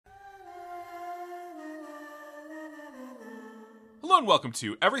Hello and welcome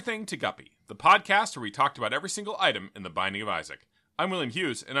to Everything to Guppy, the podcast where we talked about every single item in the Binding of Isaac. I'm William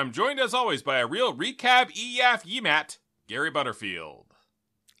Hughes, and I'm joined as always by a real recap Yemat, Gary Butterfield.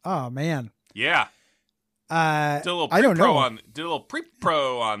 Oh man, yeah. Did a little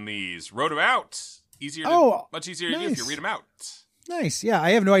pre-pro on these. Wrote them out. Much easier to do if you read them out. Nice. Yeah,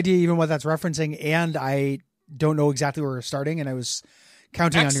 I have no idea even what that's referencing, and I don't know exactly where we're starting. And I was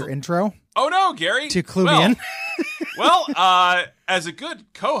counting on your intro. Oh no, Gary! To clue me in. Well, as a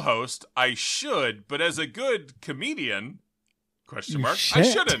good co-host, I should, but as a good comedian, ? I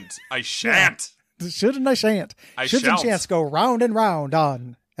shouldn't. I shan't. Yeah. Shouldn't I shan't. I Shoulds and chants go round and round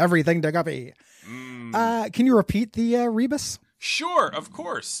on Everything to Guppy. Can you repeat the rebus? Sure, of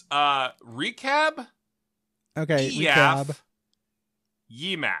course. Recab. Okay, recab.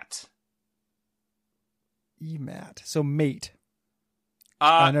 Yemat. So mate.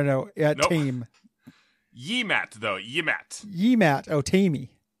 No. Yeah, nope. Tame. Yemat, though. Yemat. Oh, Tamey.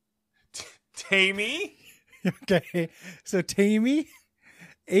 Tamey? Okay. So Tamey.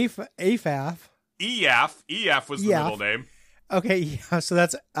 Afaf. Eaf was the middle name. Okay, yeah. So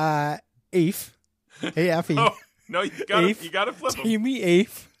that's Afe. A-F-E. Oh, no, you gotta flip them. Tamey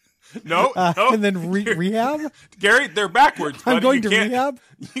Afe. No. And then rehab? Gary, they're backwards, buddy. I'm going to rehab?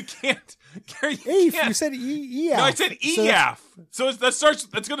 You can't. Gary, Afe, you said E-F. No, I said E-F. So that's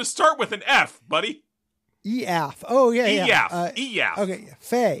going to start with an F, buddy. E-F. Oh, yeah. E-F. Okay,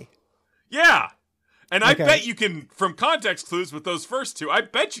 Faye. Yeah. And I bet you can, from context clues with those first two, I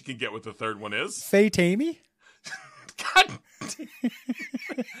bet you can get what the third one is. Faye Tamey? God.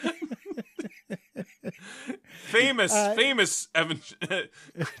 famous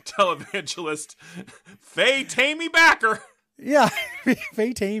televangelist Faye Tamey Backer. Yeah,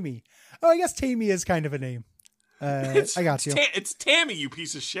 Faye Tamey. Oh, I guess Tamey is kind of a name. I got you. It's Tammy, you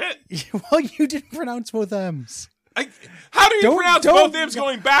piece of shit. Well, you didn't pronounce both M's. How do you pronounce both M's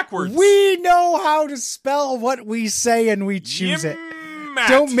going backwards? We know how to spell what we say and we choose it.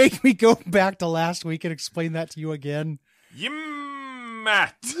 Don't make me go back to last week and explain that to you again.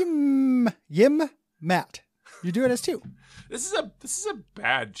 Yimmat. Yimmat. You do it as two. This is a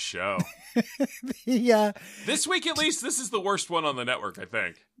bad show. Yeah. This week at least, this is the worst one on the network, I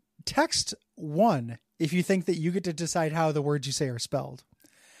think. Text 1 if you think that you get to decide how the words you say are spelled.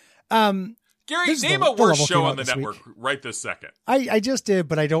 Gary, name a worse show on the network right this second. I just did,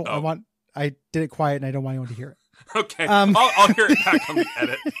 but I don't. Oh. I did it quiet, and I don't want anyone to hear it. Okay, I'll hear it back on the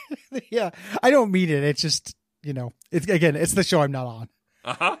edit. Yeah, I don't mean it. It's just it's the show I'm not on.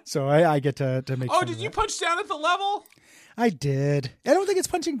 So I get to make. Oh, did you punch down at the level? I did. I don't think it's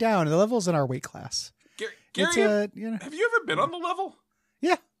punching down. The level's in our weight class. Gary, have you ever been on the level?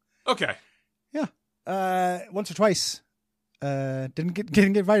 Yeah. Okay. Yeah. Once or twice. Didn't get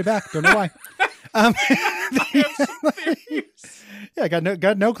invited back. Don't know why. Yeah,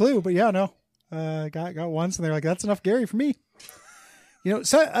 got no clue, but yeah, no. Got once, and they're like, "That's enough Gary for me."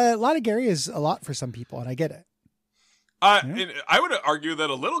 So a lot of Gary is a lot for some people, and I get it. And I would argue that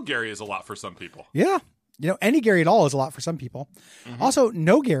a little Gary is a lot for some people. Yeah. Any Gary at all is a lot for some people. Mm-hmm. Also,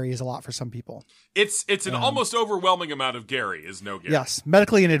 no Gary is a lot for some people. It's an almost overwhelming amount of Gary is no Gary. Yes,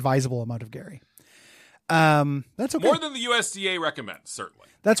 medically inadvisable amount of Gary. That's okay. More than the USDA recommends, certainly.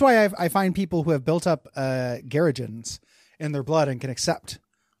 That's why I find people who have built up Garagens in their blood and can accept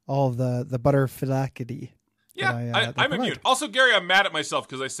all of the butterfilacity. Yeah, I'm immune. Also, Gary, I'm mad at myself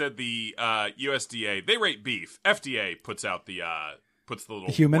because I said the USDA, they rate beef. FDA puts out the little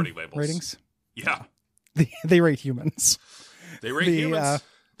human warning labels. Ratings. Yeah. They rate humans. They rate humans.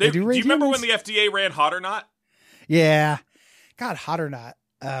 Do you remember when the FDA ran Hot or Not? Yeah. God, Hot or Not.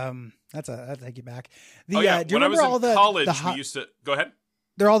 That's take you back. Do you when remember I was in college, we used to go ahead.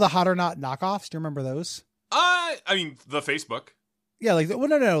 They're all the Hot or Not knockoffs. Do you remember those? I mean, the Facebook. Yeah, like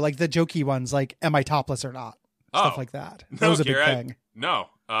no, like the jokey ones, like "Am I topless or not?" Stuff like that. That was a big thing. No,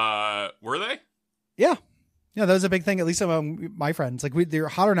 were they? Yeah, that was a big thing. At least among my friends, like their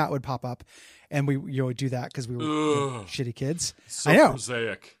Hot or Not would pop up, and we would do that because we were shitty kids. So I know,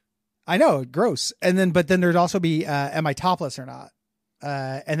 prosaic. I know, gross. But then there'd also be "Am I topless or not?"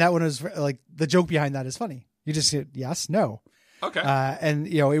 And that one was like the joke behind that is funny. You just said yes, no. Okay. And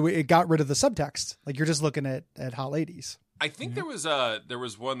it got rid of the subtext. Like you're just looking at hot ladies. I think there was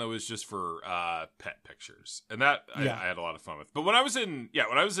one that was just for pet pictures, and that I had a lot of fun with. But when I was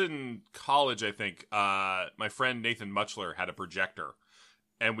in college, I think my friend Nathan Muchler had a projector,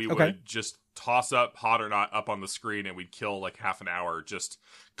 and we would just toss up Hot or Not up on the screen, and we'd kill like half an hour just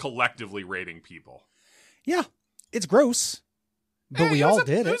collectively rating people. Yeah, it's gross, but we all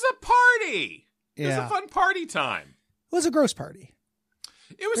did it. It was a party. Yeah. It was a fun party time. It was a gross party.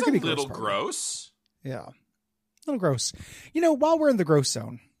 It was a little gross. Yeah. little gross. While we're in the gross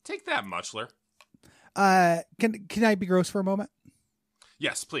zone, take that, Muchler. Can I be gross for a moment?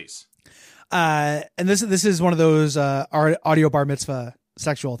 Yes, please. And this is one of those audio bar mitzvah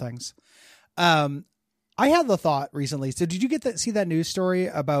sexual things. I had the thought recently. So did you see that news story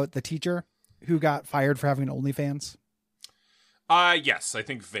about the teacher who got fired for having an OnlyFans? Yes, I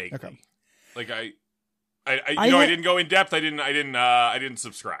think vaguely. Okay. Like I didn't go in depth. I didn't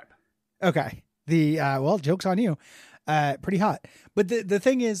subscribe. Okay. Joke's on you. Pretty hot. But the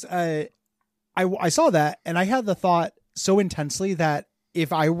thing is, I saw that and I had the thought so intensely that if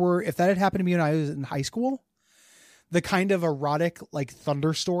that had happened to me when I was in high school, the kind of erotic like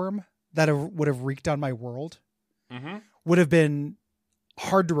thunderstorm that would have wreaked on my world would have been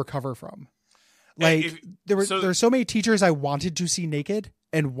hard to recover from. Like there were so many teachers I wanted to see naked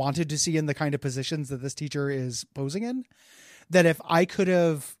and wanted to see in the kind of positions that this teacher is posing in, that if I could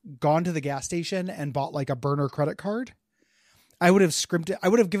have gone to the gas station and bought like a burner credit card, I would have scrimped it. I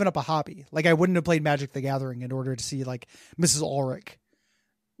would have given up a hobby. Like I wouldn't have played Magic the Gathering in order to see like Mrs. Ulrich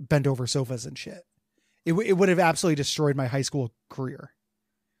bent over sofas and shit. It would have absolutely destroyed my high school career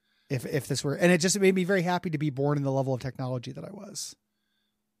if this were, and it just made me very happy to be born in the level of technology that I was.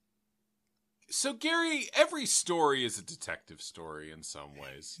 So Gary, every story is a detective story in some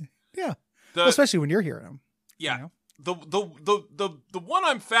ways. Yeah. Especially when you're hearing them. Yeah. The one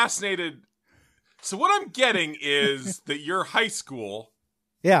I'm fascinated. So what I'm getting is that your high school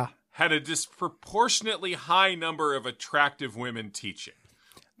had a disproportionately high number of attractive women teaching.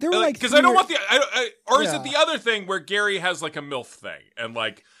 There were like, because I don't want is it the other thing where Gary has like a MILF thing and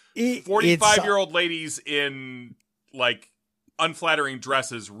like 45-year-old ladies in like unflattering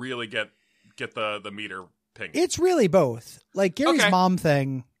dresses really get the meter ping. It's really both. Like Gary's mom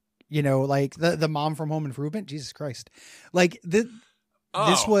thing, like the mom from Home Improvement. Jesus Christ. Like this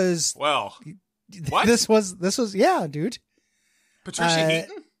was what? This was yeah, dude. Patricia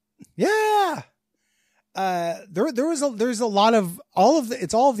Heaton? Yeah. There's a lot of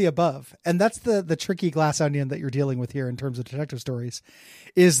it's all of the above. And that's the tricky glass onion that you're dealing with here in terms of detective stories,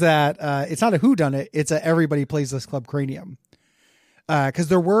 is that it's not a whodunit, it's a everybody plays this club cranium. Cause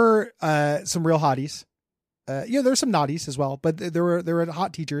there were some real hotties. There's some naughties as well, but there were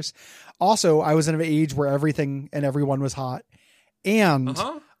hot teachers. Also, I was in an age where everything and everyone was hot, and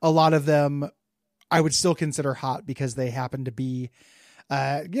a lot of them I would still consider hot because they happen to be,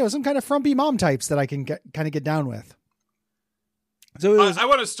 some kind of frumpy mom types that I can get down with. So I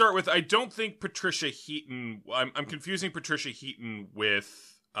want to start with, I don't think Patricia Heaton, I'm confusing Patricia Heaton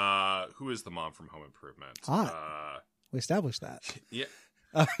with, who is the mom from Home Improvement? We established that. Yeah.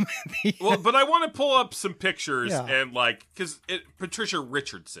 But I want to pull up some pictures and like, because Patricia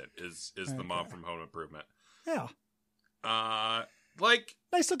Richardson is the mom from Home Improvement. Yeah. Like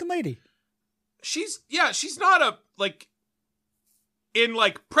nice looking lady. She's not a like in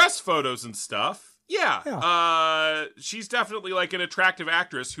like press photos and stuff. Yeah. She's definitely like an attractive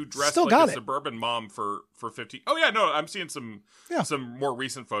actress who dressed like a suburban mom for 50. Oh yeah, no, I'm seeing some more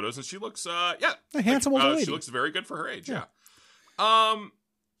recent photos and she looks a handsome old lady. She looks very good for her age. Yeah.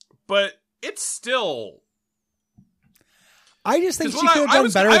 But it's still, I just think she could have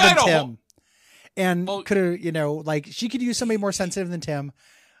done better than Tim. And could have, like she could use somebody more sensitive than Tim,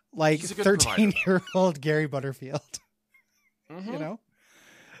 like 13-year-old Gary Butterfield. Mm-hmm.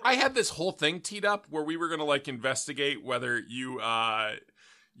 I had this whole thing teed up where we were going to like investigate whether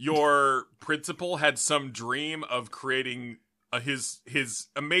your principal had some dream of creating his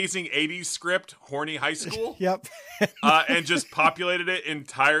amazing 80s script, Horny High School. Yep. And just populated it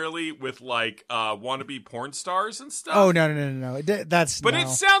entirely with like wannabe porn stars and stuff. Oh, no. It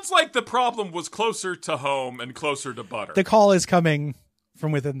sounds like the problem was closer to home and closer to butter. The call is coming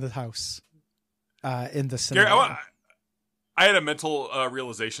from within the house in the scenario. Gary, I had a mental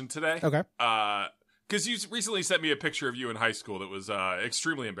realization today. Okay. Because you recently sent me a picture of you in high school that was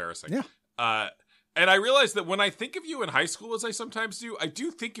extremely embarrassing. Yeah. And I realized that when I think of you in high school, as I sometimes do, I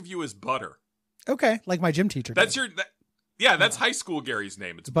do think of you as Butter. Okay, like my gym teacher. That's that's high school Gary's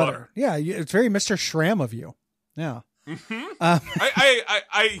name. It's Butter. Yeah, it's very Mr. Shram of you. Yeah. Mm-hmm.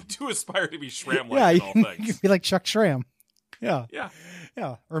 I do aspire to be Shram-like in all things. You could be like Chuck Shram. Yeah. Yeah.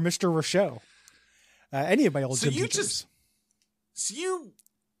 Yeah. Or Mr. Rochelle. Any of my old gym teachers. So you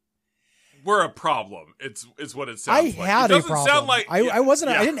were a problem. It's what it sounds like. I had a problem. Sound like, I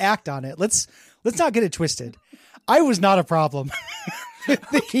wasn't. I didn't act on it. Let's not get it twisted. I was not a problem.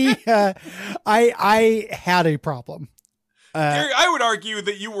 I had a problem. Gary, I would argue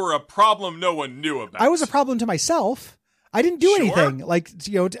that you were a problem no one knew about. I was a problem to myself. I didn't do anything. Like,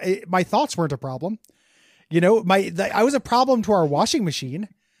 my thoughts weren't a problem. I was a problem to our washing machine.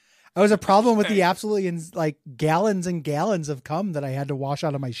 I was a problem with the absolutely like gallons and gallons of cum that I had to wash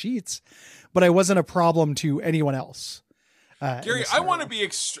out of my sheets, but I wasn't a problem to anyone else. Gary, I want to be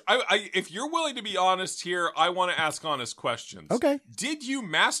if you're willing to be honest here, I want to ask honest questions. Okay. Did you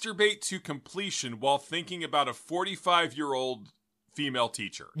masturbate to completion while thinking about a 45-year-old female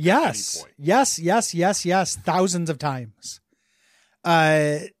teacher? Yes. At any point? Yes. Thousands of times.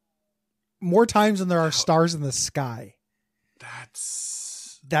 More times than there are stars in the sky.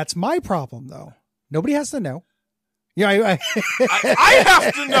 That's my problem, though. Nobody has to know. Yeah, I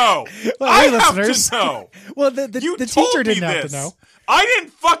have to know. Well, I listeners. have to know. Well, the teacher didn't have to know. I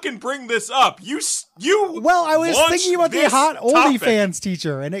didn't fucking bring this up. You. Well, I was thinking about the hot OnlyFans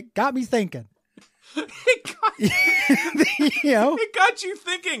teacher, and it got me thinking. It got you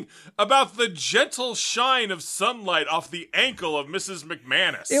thinking about the gentle shine of sunlight off the ankle of Mrs.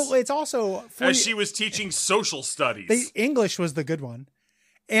 McManus. It's also as she was teaching social studies. The English was the good one,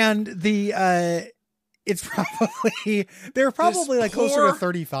 and it's probably they're probably like closer to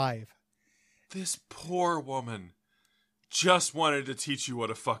 35. This poor woman just wanted to teach you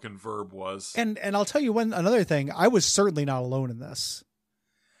what a fucking verb was. And I'll tell you another thing. I was certainly not alone in this.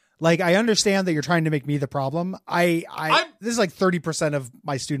 Like, I understand that you're trying to make me the problem. This is like 30% of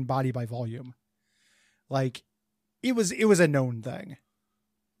my student body by volume. Like, it was a known thing.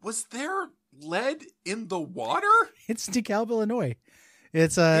 Was there lead in the water? It's DeKalb, Illinois.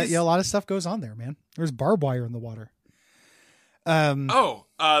 It's a lot of stuff goes on there, man. There's barbed wire in the water.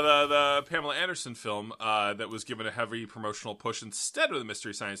 The Pamela Anderson film that was given a heavy promotional push instead of the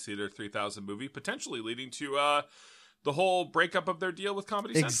Mystery Science Theater 3000 movie, potentially leading to the whole breakup of their deal with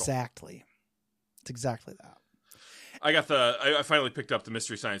Comedy Central. Exactly. It's exactly that. I finally picked up the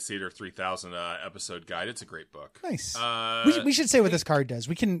Mystery Science Theater 3000 episode guide. It's a great book. Nice. We should say what this card does.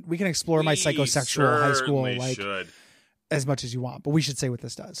 We can explore my psychosexual high school as much as you want, but we should say what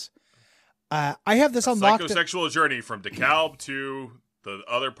this does. I have this unlocked. Psychosexual journey from DeKalb to the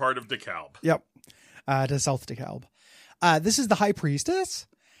other part of DeKalb. Yep. To South DeKalb. This is the High Priestess,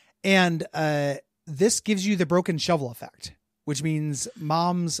 and this gives you the broken shovel effect, which means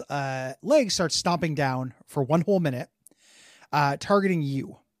Mom's leg starts stomping down for 1 whole minute, targeting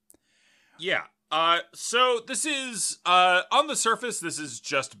you. Yeah. So this is, on the surface, this is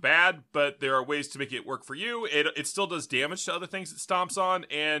just bad, but there are ways to make it work for you. It still does damage to other things it stomps on,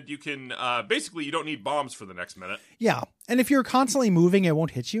 and you can, basically, you don't need bombs for the next minute. Yeah. And if you're constantly moving, it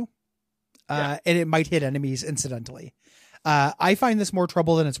won't hit you. And it might hit enemies incidentally. I find this more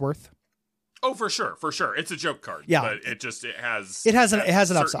trouble than it's worth. Oh, for sure. It's a joke card. Yeah. But it has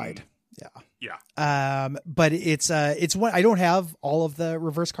an upside. Yeah. But it's one, I don't have all of the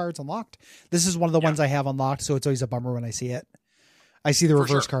reverse cards unlocked. This is one of the ones I have unlocked, so it's always a bummer when I see it. I see the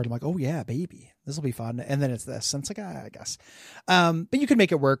reverse card, I'm like, oh yeah, baby, this will be fun. And then it's this, and it's like, I guess. But you can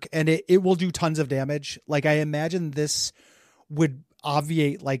make it work, and it will do tons of damage. Like, I imagine this would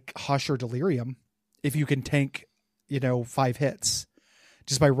obviate like Hush or Delirium if you can tank, 5 hits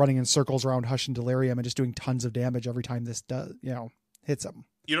just by running in circles around Hush and Delirium and just doing tons of damage every time this does, hits them.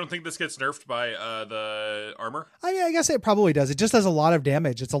 You don't think this gets nerfed by the armor? I mean, I guess it probably does. It just does a lot of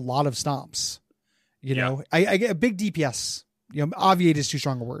damage. It's a lot of stomps. I get a big DPS. Obviate is too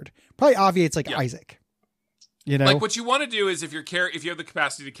strong a word. Probably obviates like Isaac. Like, what you want to do is if you have the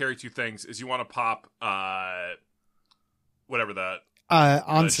capacity to carry 2 things, is you want to pop whatever the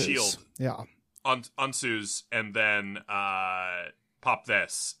shield. Yeah. Unsu's, and then pop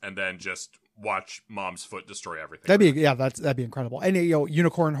this, and then just watch Mom's foot destroy everything. That'd be incredible. And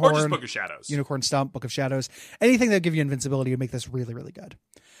Unicorn Horn, or just Book of Shadows, Unicorn Stump, Book of Shadows, anything that give you invincibility would make this really, really good.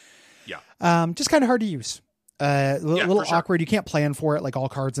 Yeah. Just kind of hard to use. A little awkward. Sure. You can't plan for it like all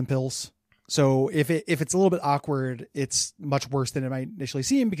cards and pills. So if it's a little bit awkward, it's much worse than it might initially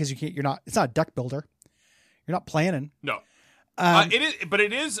seem because it's not a deck builder. You're not planning. No.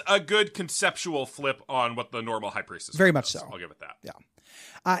 It is a good conceptual flip on what the normal High Priestess very much does. so. I'll give it that. Yeah.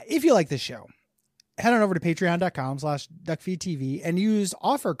 If you like this show, head on over to patreon.com/Duckfeed.tv and use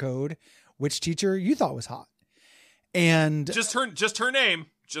offer code which teacher you thought was hot. And just her name.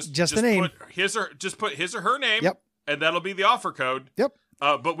 Just the name. Put his or her name. Yep. And that'll be the offer code. Yep.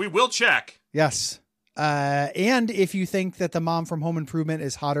 But we will check. Yes. And if you think that the mom from Home Improvement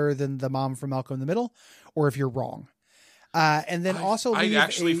is hotter than the mom from Malcolm in the Middle, or if you're wrong. And then I'd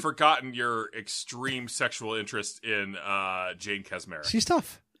actually forgotten your extreme sexual interest in Jane Kesmerick. She's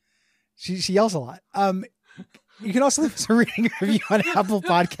tough. She yells a lot. You can also leave us a rating review on Apple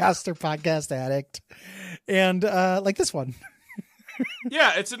Podcast or Podcast Addict. And like this one.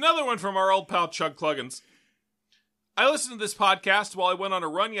 Yeah, it's another one from our old pal Chug Cluggins. I listened to this podcast while I went on a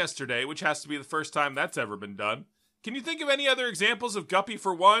run yesterday, which has to be the first time that's ever been done. Can you think of any other examples of Guppy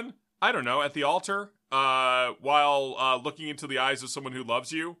for one? I don't know, at the altar, while looking into the eyes of someone who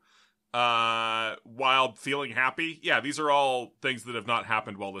loves you, while feeling happy. Yeah, these are all things that have not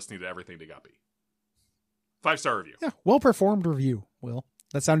happened while listening to Everything to Guppy. 5-star review. Yeah, well-performed review, Will.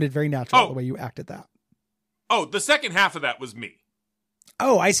 That sounded very natural, the way you acted that. Oh, the second half of that was me.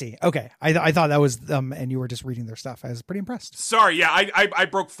 Oh, I see. Okay. I thought that was them and you were just reading their stuff. I was pretty impressed. Sorry, yeah, I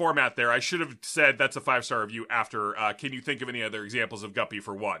broke format there. I should have said that's a 5-star review after, can you think of any other examples of Guppy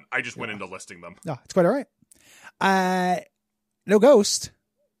for one? I just went into listing them. No, it's quite all right. No ghost.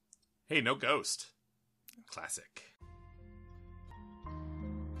 Hey, no ghost. Classic.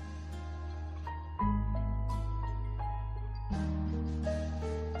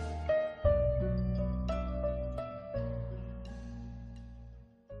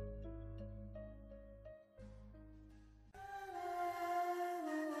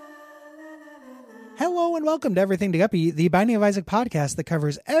 Hello and welcome to Everything to Guppy, the Binding of Isaac podcast that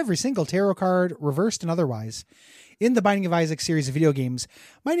covers every single tarot card, reversed and otherwise, in the Binding of Isaac series of video games.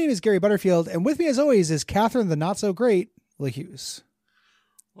 My name is Gary Butterfield, and with me as always is Catherine the Not-So-Great, Will Hughes.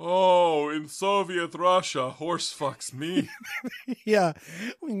 Oh, in Soviet Russia, horse fucks me. Yeah.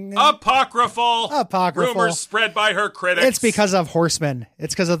 Apocryphal. Apocryphal. Rumors spread by her critics. It's because of horsemen.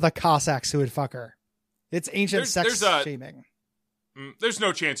 It's because of the Cossacks who would fuck her. It's ancient sex shaming. There's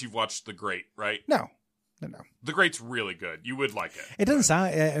no chance you've watched The Great, right? No. The Great's really good. You would like it. It doesn't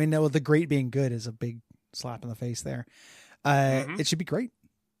sound, I mean, no, The Great being good is a big slap in the face there. It should be great.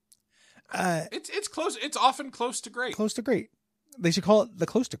 It's close. It's often close to great. Close to great. They should call it the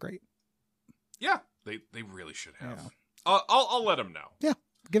close to great. Yeah, they really should have. Yeah. I'll let them know. Yeah,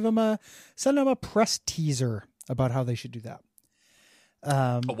 send them a press teaser about how they should do that.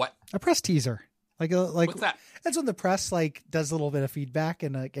 A what? A press teaser. What's that? That's when the press does a little bit of feedback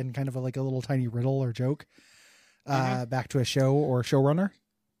and kind of a little tiny riddle or joke back to a show or showrunner.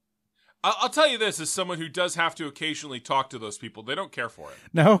 I'll tell you this, as someone who does have to occasionally talk to those people, they don't care for it.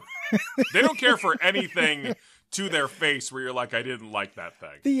 No, they don't care for anything to their face where you're like, I didn't like that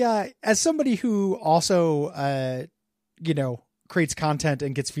thing. As somebody who also creates content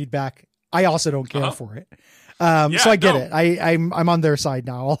and gets feedback, I also don't care for it. So I get it. I'm on their side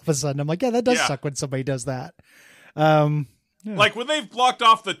now. All of a sudden, I'm like, yeah, that does suck when somebody does that. Yeah. Like when they've blocked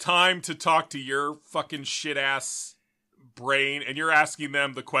off the time to talk to your fucking shit ass brain, and you're asking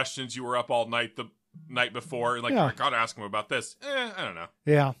them the questions you were up all night the night before, and I gotta ask them about this. I don't know.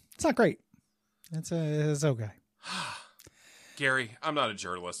 Yeah, it's not great. It's okay. Gary, I'm not a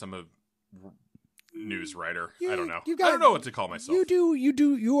journalist. I'm a news writer. I don't know. I don't know what to call myself.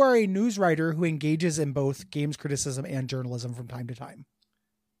 You are a news writer who engages in both games criticism and journalism from time to time.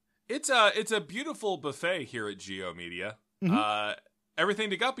 It's a beautiful buffet here at Geo Media. Mm-hmm. Everything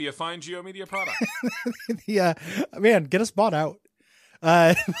to Guppy, a fine Geo Media product. Yeah, man, get us bought out.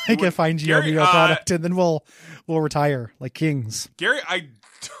 Like a fine Geo Media product, and then we'll retire like kings. Gary, I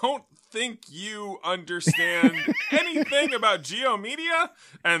don't think you understand anything about Geo Media,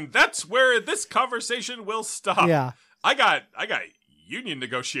 and that's where this conversation will stop. Yeah, I got union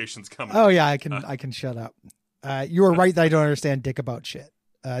negotiations coming. Oh yeah, I can shut up. You were right that I don't understand dick about shit.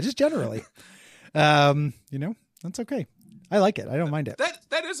 Just generally, that's okay. I like it. I don't mind it.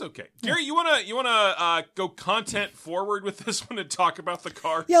 That is okay. Gary, you wanna go content forward with this one and talk about the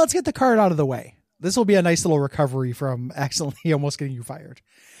card? Yeah, let's get the card out of the way. This will be a nice little recovery from accidentally almost getting you fired.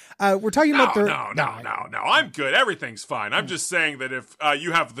 We're talking about No. I'm good. Everything's fine. I'm just saying that if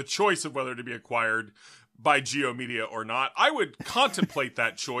you have the choice of whether to be acquired by Geo Media or not, I would contemplate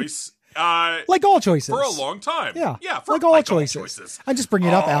that choice. Like all choices. For a long time. Yeah. Like all choices. I'm just bringing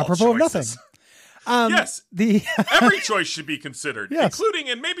it up apropos of nothing. Yes. Every choice should be considered, including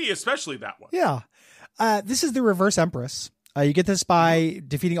and maybe especially that one. Yeah. This is the Reverse Empress. You get this by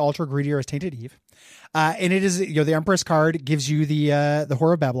defeating Ultra Greedier as Tainted Eve. And it is, the Empress card gives you the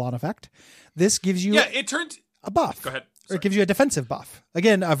Whore of Babylon effect. This gives you it turned a buff. Go ahead. Or it gives you a defensive buff.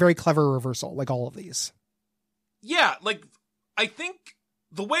 Again, a very clever reversal, like all of these. Yeah, I think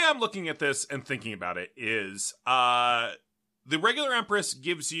the way I'm looking at this and thinking about it is the regular Empress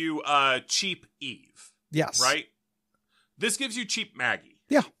gives you cheap Eve. Yes. Right? This gives you cheap Maggie.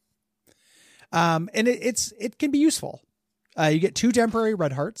 Yeah. And it can be useful. You get 2 temporary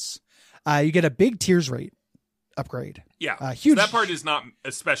red hearts. You get a big tears rate upgrade. Yeah. Huge. So that part is not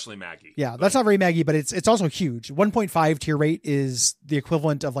especially Maggie. Yeah, that's not very Maggie, but it's also huge. 1.5 tier rate is the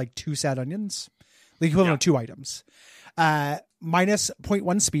equivalent of 2 sad onions. The equivalent of 2 items. Minus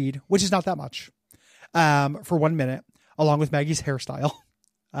 0.1 speed, which is not that much, for 1 minute, along with Maggie's hairstyle,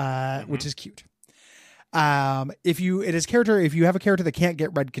 which is cute. If you have a character that can't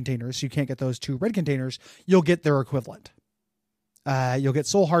get red containers, you can't get those 2 red containers, you'll get their equivalent. You'll get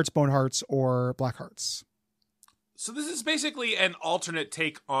soul hearts, bone hearts, or black hearts. So this is basically an alternate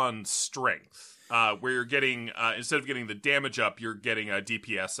take on strength, where you're getting, instead of getting the damage up, you're getting a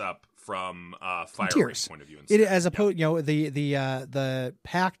DPS up from fire rate point of view. Instead. As opposed, the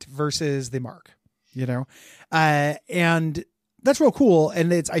pact versus the mark, and that's real cool.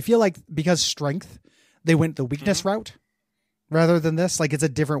 And I feel like because strength, they went the weakness route rather than this. Like it's a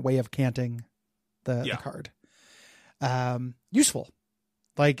different way of canting the card. Useful.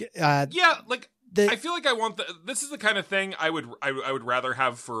 I feel like I want this is the kind of thing I would rather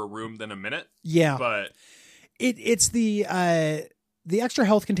have for a room than a minute. Yeah. But it's the extra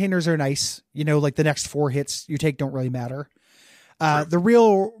health containers are nice. Like the next 4 hits you take don't really matter. The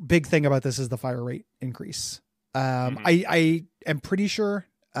real big thing about this is the fire rate increase. I am pretty sure,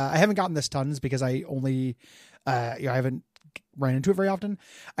 I haven't gotten this tons because I only, I haven't ran into it very often.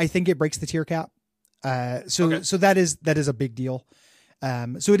 I think it breaks the tier cap. So that is a big deal.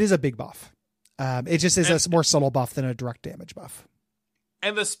 So it is a big buff. It just is a more subtle buff than a direct damage buff.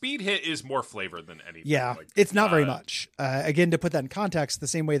 And the speed hit is more flavor than anything. Yeah, it's not very much. Again, to put that in context, the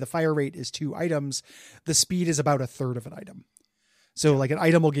same way the fire rate is 2 items, the speed is about 1/3 of an item. So like an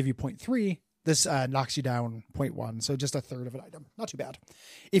item will give you 0.3. This knocks you down 0.1. So just 1/3 of an item. Not too bad.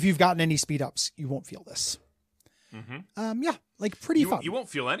 If you've gotten any speed ups, you won't feel this. Pretty fun. You won't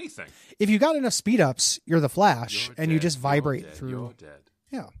feel anything. If you got enough speed ups, you're the Flash and you just vibrate through. You're dead.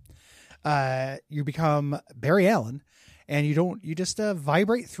 Yeah. You become Barry Allen and you just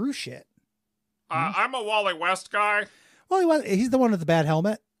vibrate through shit. I'm a Wally West guy. Well, he's the one with the bad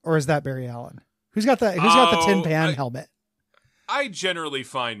helmet, or is that Barry Allen? Who's got the tin pan helmet? I generally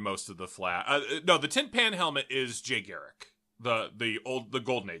find most of the Flash. No, the tin pan helmet is Jay Garrick, the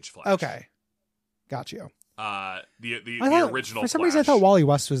Golden Age Flash. Okay, got you. The original. For some Flash. reason, I thought Wally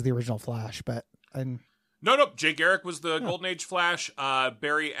West was the original Flash, but No. Jay Garrick was the Golden Age Flash.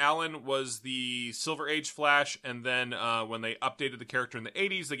 Barry Allen was the Silver Age Flash, and then when they updated the character in the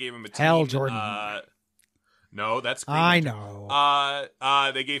 80s, they gave him a teen. Hal Jordan. No, that's Green I Lantern.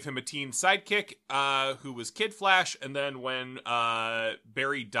 know. They gave him a teen sidekick who was Kid Flash, and then when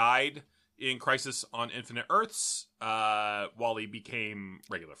Barry died in Crisis on Infinite Earths, Wally became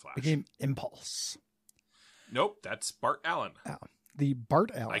regular Flash. Became Impulse. Nope, that's Bart Allen. Oh, the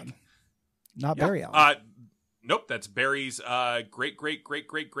Bart Allen, not Barry Allen. Nope, that's Barry's great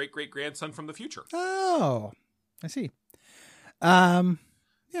grandson from the future. Oh, I see.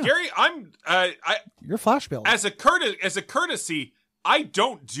 Yeah. Gary, you're Flash build. As a courtesy, I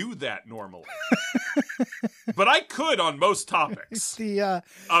don't do that normally, but I could on most topics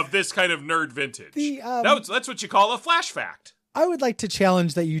of this kind of nerd vintage. That's what you call a Flash fact. I would like to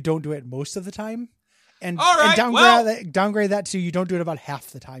challenge that you don't do it most of the time, and, all right, downgrade that to you don't do it about half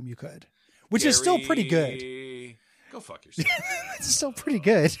the time you could, which is still pretty good. Go fuck yourself. It's still pretty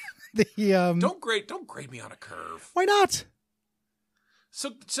good. Don't grade me on a curve. Why not?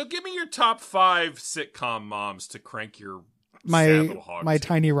 So give me your top 5 sitcom moms to crank your my sad little hog to.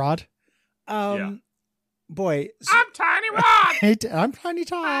 Tiny Rod. Boy, I'm Tiny Rod. I'm Tiny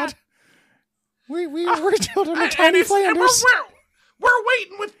Todd. We're children of Tiny Flanders. We're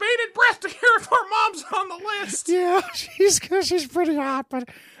waiting with bated breath to hear if our mom's on the list. Yeah, she's pretty hot, but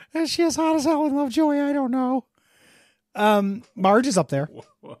is she as hot as Ellen Lovejoy? I don't know. Marge is up there.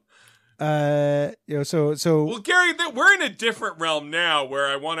 So well, Gary, we're in a different realm now where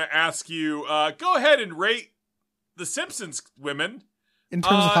I want to ask you, go ahead and rate the Simpsons women in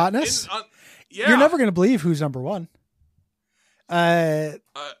terms of hotness. Yeah. You're never going to believe who's number 1. Is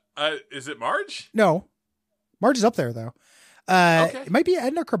it Marge? No, Marge is up there though. Okay. It might be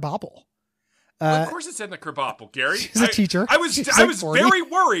Edna Krabappel. Well, of course it's Edna Krabappel, Gary. She's a teacher. I was very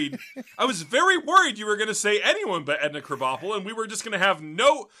worried. I was very worried you were going to say anyone but Edna Krabappel, and we were just going to have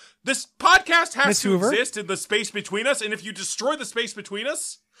this podcast has Miss to Hoover? exist in the space between us, and if you destroy the space between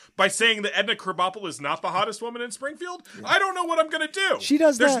us by saying that Edna Krabappel is not the hottest woman in Springfield, I don't know what I'm going to do.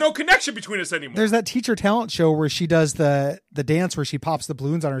 There's no connection between us anymore. There's that teacher talent show where she does the dance where she pops the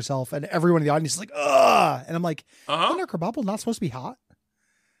balloons on herself, and everyone in the audience is like, ugh. And I'm like, Edna Krabappel not supposed to be hot?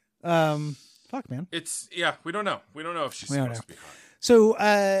 Fuck, man. We don't know. We don't know if she's supposed to be hot. So,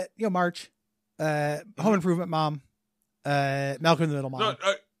 Marge, Home Improvement mom, Malcolm in the Middle mom.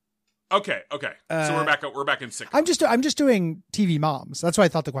 No, okay. So we're back in sitcom. I'm just doing TV moms. That's what I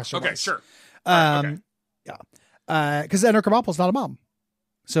thought the question was. Okay, sure. Yeah. Because Edna Krabappel's not a mom.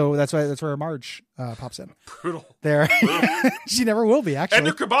 So that's where Marge pops in. Brutal. There. She never will be, actually.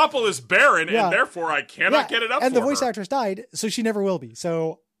 Edna Krabappel is barren, and therefore I cannot get it up and for the voice her. actress died, so she never will be.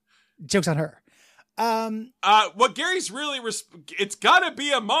 So joke's on her. What Gary's really it's gotta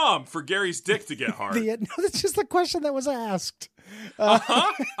be a mom for Gary's dick to get hard. No, that's just the question that was asked.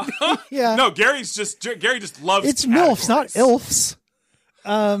 Yeah. No, Gary just loves it's categories. MILFs, not ILFs.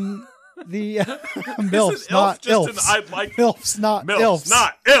 The MILFs, not ILFs. MILFs, not ILFs.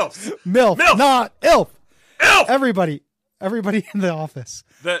 Not ILFs. MILF, not ILF. ILF. Everybody in the office.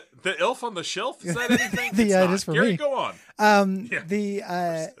 The ILF on the shelf? Is that anything? It is for Gary, me. go on.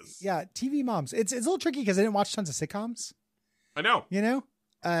 TV moms. It's a little tricky because I didn't watch tons of sitcoms. I know. You know?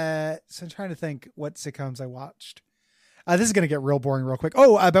 So I'm trying to think what sitcoms I watched. This is going to get real boring real quick.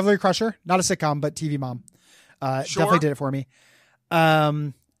 Oh, Beverly Crusher. Not a sitcom, but TV mom. Sure. Definitely did it for me.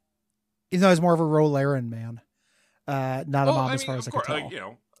 Even though I was more of a Rolaren man. Not a mom as far as I could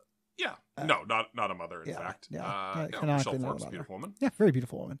tell. No, not a mother, in fact. Yeah. Michelle Forbes, beautiful woman. Yeah, very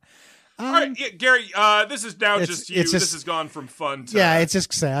beautiful woman. All right, Gary, this is now just you. This has gone from fun to... Yeah, it's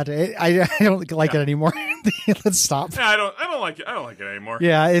just sad. I don't like it anymore. Let's stop. Yeah, I don't like it. I don't like it anymore.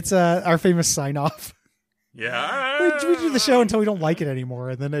 Yeah, it's our famous sign-off. Yeah. We do the show until we don't like it anymore,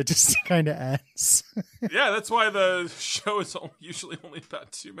 and then it just kind of ends. Yeah, that's why the show is usually only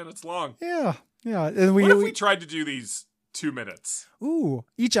about 2 minutes long. Yeah. And what if we tried to do these 2 minutes? Ooh,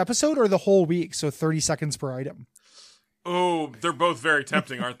 each episode or the whole week? So 30 seconds per item. Oh, they're both very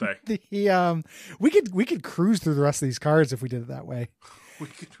tempting, aren't they? We could cruise through the rest of these cards if we did it that way. We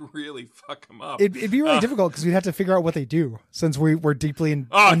could really fuck them up. It'd be really difficult because we'd have to figure out what they do since we're deeply in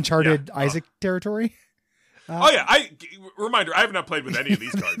uncharted Isaac territory. Reminder, I have not played with any of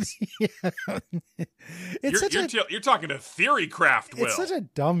these cards. You're talking to theory craft, Will. It's such a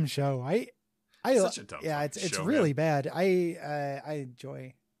dumb show. Such a dumb it's show, really man. bad. I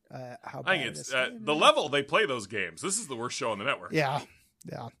enjoy how bad I think it's the level they play those games. This is the worst show on the network. Yeah.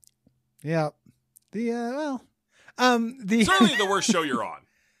 Certainly the worst show you're on.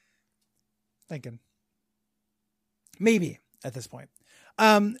 Thinking maybe at this point.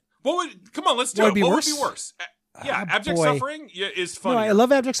 Let's do it. What would be worse? Abject Suffering is funny. No, I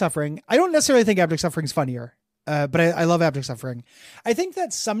love Abject Suffering. I don't necessarily think Abject Suffering is funnier, but I love Abject Suffering. I think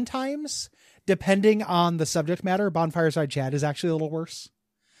that sometimes, depending on the subject matter, Bonfireside Chat is actually a little worse.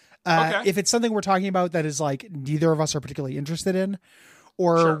 If it's something we're talking about that is like neither of us are particularly interested in,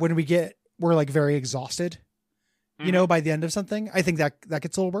 or when we're like very exhausted, by the end of something, I think that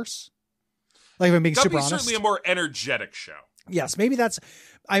gets a little worse. Like if I'm being super honest. Certainly a more energetic show. Yes, maybe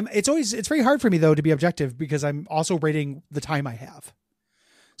it's very hard for me though to be objective because I'm also rating the time I have.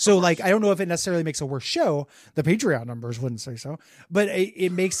 So like, I don't know if it necessarily makes a worse show. The Patreon numbers wouldn't say so, but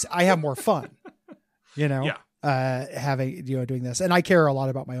it makes, I have more fun, having, doing this. And I care a lot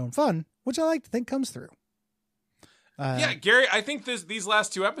about my own fun, which I like to think comes through. Gary, I think these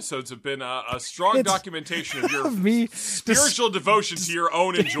last 2 episodes have been a strong documentation of your spiritual devotion to your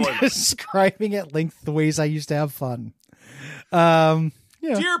own enjoyment. Describing at length the ways I used to have fun.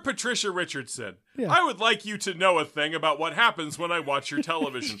 Dear Patricia Richardson, I would like you to know a thing about what happens when I watch your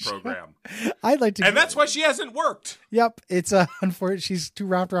television program. I'd like to, and that's why she hasn't worked. Yep, it's unfortunate. She's too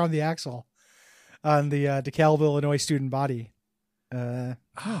wrapped around the axle on the DeKalb, Illinois student body. Oh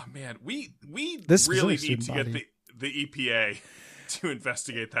man, we really need to get the EPA to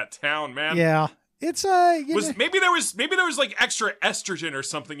investigate that town, man. Yeah, it's maybe there was like extra estrogen or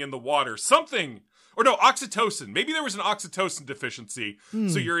something in the water, something. Or no, oxytocin. Maybe there was an oxytocin deficiency.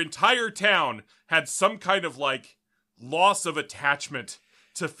 So your entire town had some kind of like loss of attachment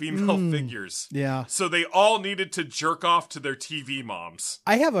to female figures. Yeah. So they all needed to jerk off to their TV moms.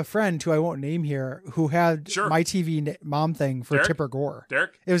 I have a friend who I won't name here who had my TV mom thing for Derek? Tipper Gore.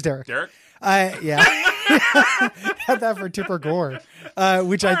 Derek? It was Derek. Derek? Yeah. Had that for Tipper Gore,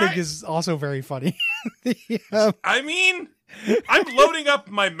 which I think is also very funny. I mean, I'm loading up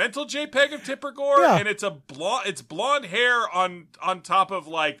my mental JPEG of Tipper Gore, and it's blonde hair on top of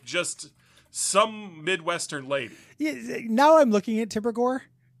like just some Midwestern lady. Yeah, now I'm looking at Tipper Gore.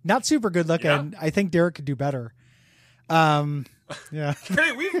 Not super good looking. Yeah. I think Derek could do better. Yeah.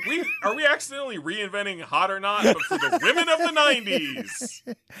 Gary, are we accidentally reinventing Hot or Not, but for the women of the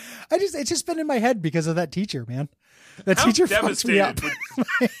 90s? It's just been in my head because of that teacher, man. That teacher fucks me up.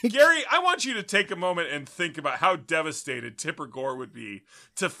 Gary, I want you to take a moment and think about how devastated Tipper Gore would be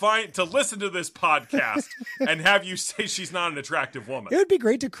to listen to this podcast and have you say she's not an attractive woman. It would be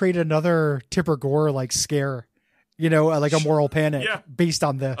great to create another Tipper Gore like scare, like a moral panic based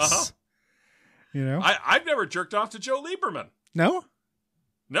on this. Uh-huh. I've never jerked off to Joe Lieberman. No?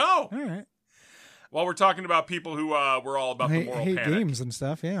 No. All right. While we're talking about people who were all about the moral panic. Games and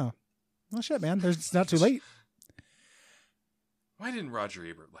stuff, yeah. Well, shit, man. It's not too late. Why didn't Roger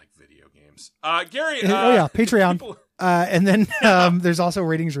Ebert like video games? Gary. Patreon. And then there's also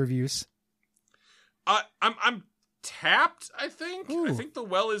ratings reviews. I'm tapped. I think. Ooh. I think the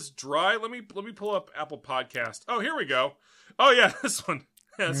well is dry. Let me pull up Apple Podcast. Oh, here we go. Oh yeah, this one.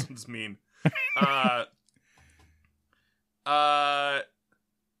 This one's mean.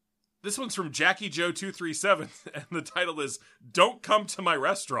 This one's from Jackie Joe 237, and the title is "Don't Come to My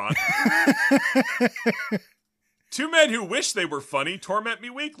Restaurant." Two men who wish they were funny torment me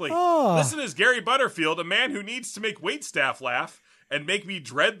weekly. Oh. Listen as Gary Butterfield, a man who needs to make waitstaff laugh and make me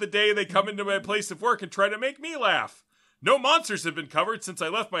dread the day they come into my place of work and try to make me laugh. No monsters have been covered since I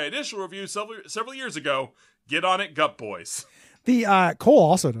left my initial review several years ago. Get on it, Gut Boys. The Cole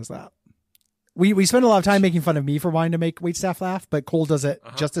also does that. We spend a lot of time making fun of me for wanting to make waitstaff laugh, but Cole does it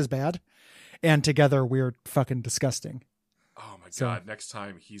just as bad. And together we're fucking disgusting. Oh my God. Next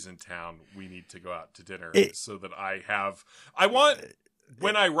time he's in town, we need to go out to dinner so that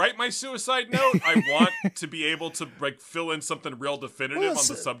when I write my suicide note, I want to be able to like fill in something real definitive on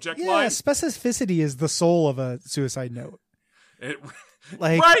the subject line. Specificity is the soul of a suicide note.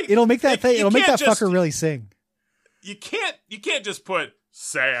 Right. It'll make that thing. It'll make that fucker really sing. You can't just put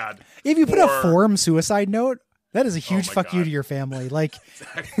sad. If you put a form suicide note, that is a huge fuck you to your family. Like,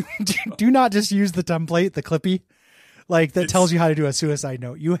 do not just use the template, the Clippy, like that tells you how to do a suicide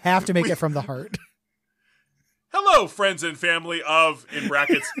note. You have to make it from the heart. Hello, friends and family of, in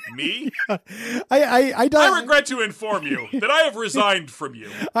brackets, me. I regret to inform you that I have resigned from you.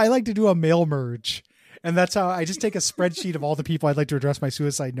 I like to do a mail merge. And that's how I just take a spreadsheet of all the people I'd like to address my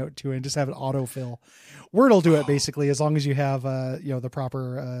suicide note to and just have it autofill. Word will do it basically, as long as you have, the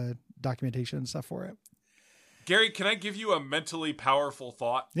proper documentation and stuff for it. Gary, can I give you a mentally powerful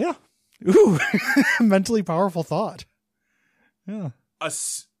thought? Yeah. Ooh, mentally powerful thought. Yeah.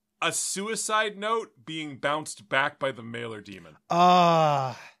 A suicide note being bounced back by the mailer demon.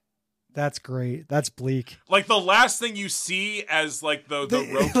 That's great. That's bleak. Like the last thing you see as like the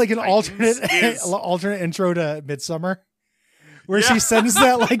rope like an alternate intro to Midsummer, where she sends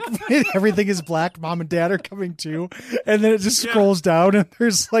that like everything is black. Mom and Dad are coming too, and then it just scrolls down and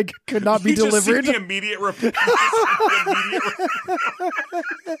there's like could not be delivered. Just see the immediate reply.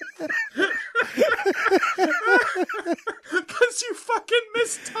 Because you fucking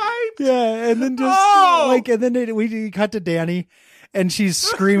mistyped. Yeah, and then we cut to Danny. And she's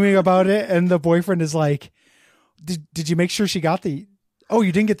screaming about it, and the boyfriend is like, "Did you make sure she got the? Oh,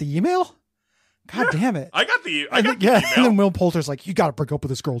 you didn't get the email? God damn it! I got the email." And then Will Poulter's like, "You got to break up with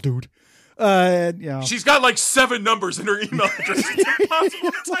this girl, dude." She's got like 7 numbers in her email address. It's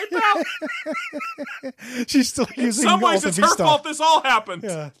impossible to type out. She's still using. In some ways, it's her fault. This all happened.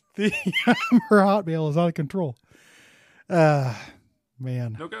 Yeah, her hotmail is out of control.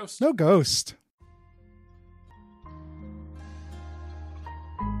 Man, no ghost. No ghost.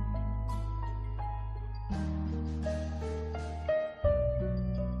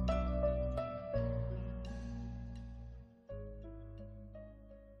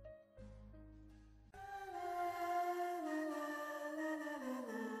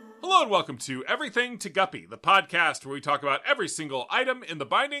 Hello and welcome to Everything to Guppy, the podcast where we talk about every single item in the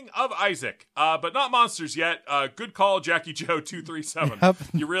Binding of Isaac, but not monsters yet. Good call, Jackie Joe 237. Yep.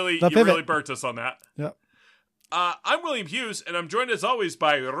 You really burnt us on that. Yep. I'm William Hughes, and I'm joined as always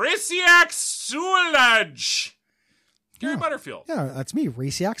by Rysiak Sulaj. Gary Butterfield. Yeah, that's me,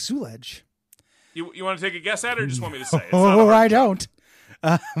 Rysiak Sulaj. You want to take a guess at it, or just want me to say it? I don't.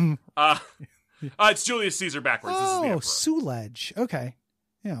 It's Julius Caesar backwards. This is the Emperor. Sulaj. Okay.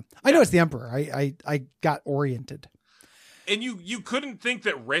 Yeah. I know it's the Emperor. I got oriented. And you couldn't think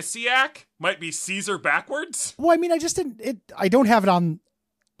that Rysiak might be Caesar backwards? Well, I mean, I just didn't. I don't have it on,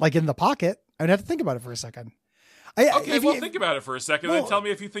 like, in the pocket. I'd have to think about it for a second. Think about it for a second, and then tell me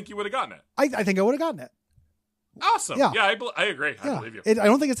if you think you would have gotten it. I think I would have gotten it. Awesome. Yeah, I agree. I believe you. I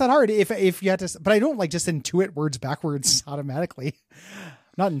don't think it's that hard if you had to, but I don't like just intuit words backwards automatically.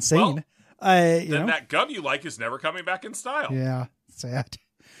 Not insane. Well, that gum you like is never coming back in style. Yeah, sad.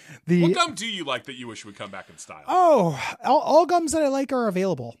 What gum do you like that you wish would come back in style? Oh, all gums that I like are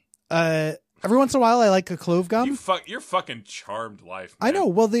available. Every once in a while, I like a clove gum. You're fucking charmed life, man. I know.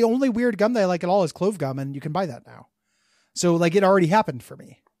 Well, the only weird gum that I like at all is clove gum, and you can buy that now. So, like, it already happened for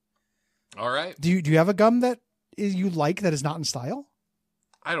me. All right. Do you have a gum that you like that is not in style?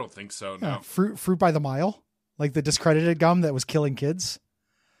 I don't think so. No. Yeah, fruit by the mile, like the discredited gum that was killing kids.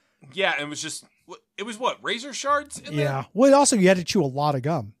 Yeah, it was what, razor shards in there? Yeah. Well, also you had to chew a lot of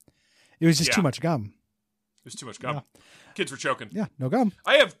gum. It was just too much gum. It was too much gum. Yeah. Kids were choking. Yeah, no gum.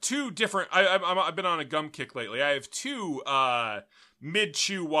 I have 2 different. I've been on a gum kick lately. I have 2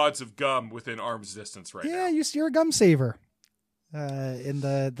 mid-chew wads of gum within arm's distance right now. Yeah, you're a gum saver. In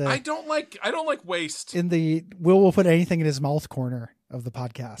the I don't like waste. In the Will put anything in his mouth corner of the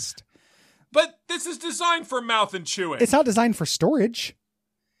podcast. But this is designed for mouth and chewing. It's not designed for storage.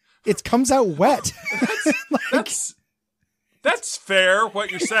 It comes out wet. That's fair,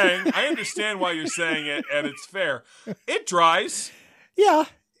 what you're saying. I understand why you're saying it, and it's fair. It dries. Yeah.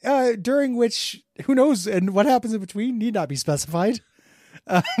 During which, who knows, and what happens in between need not be specified.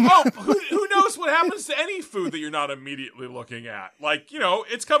 Who knows what happens to any food that you're not immediately looking at? Like,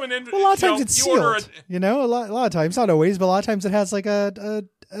 it's coming in. Well, a lot of times it's sealed. A lot of times, not always, but a lot of times it has like a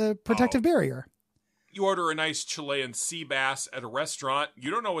protective barrier. You order a nice Chilean sea bass at a restaurant.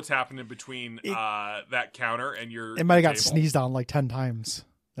 You don't know what's happening between that counter and your It might have got table. sneezed on like 10 times.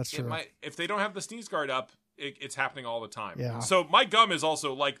 That's true. If they don't have the sneeze guard up, it's happening all the time. Yeah. So my gum is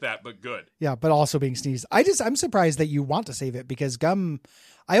also like that, but good. Yeah, but also being sneezed. I'm surprised that you want to save it because gum,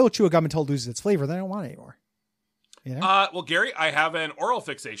 I will chew a gum until it loses its flavor. Then I don't want it anymore. Well, Gary, I have an oral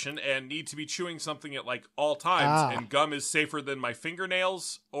fixation and need to be chewing something at like all times. And gum is safer than my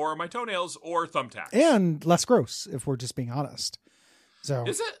fingernails or my toenails or thumbtacks. And less gross, if we're just being honest. So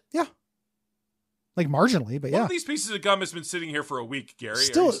is it? Yeah. Like marginally, but yeah. One of these pieces of gum has been sitting here for a week, Gary.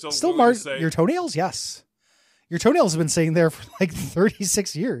 Still your toenails? Yes. Your toenails have been sitting there for like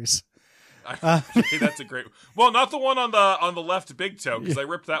 36 years. Okay, that's a great. Well, not the one on the left big toe because I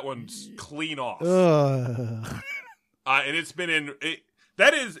ripped that one clean off. And it's been in.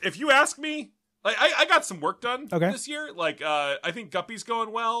 That is, if you ask me, like I got some work done this year. Like I think Guppy's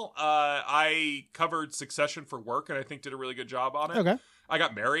going well. I covered Succession for work and I think did a really good job on it. Okay. I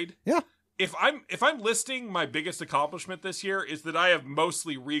got married. Yeah. If I'm listing my biggest accomplishment this year is that I have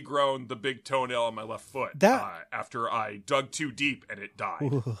mostly regrown the big toenail on my left foot after I dug too deep and it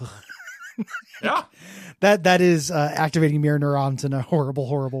died. Yeah. That is activating mirror neurons in a horrible,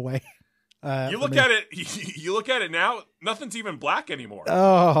 horrible way. You look at it now, nothing's even black anymore.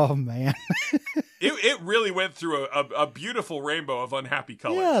 Oh man. it really went through a beautiful rainbow of unhappy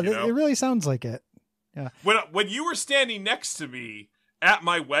colors. Yeah, it really sounds like it. Yeah. When you were standing next to me at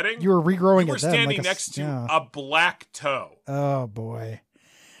my wedding, you were regrowing it. You were standing next to a black toe. Oh boy.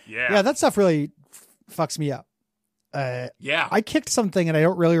 Yeah. Yeah, that stuff really fucks me up. Yeah. I kicked something and I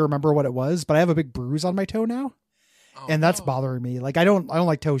don't really remember what it was, but I have a big bruise on my toe now. Oh, and that's bothering me. Like I don't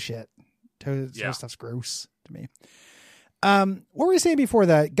like toe shit. Toe stuff's gross to me. What were we saying before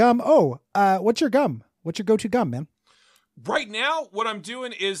that? Gum. What's your gum? What's your go-to gum, man? Right now, what I'm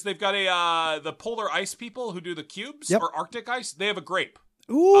doing is they've got the polar ice people who do the cubes or Arctic ice. They have a grape.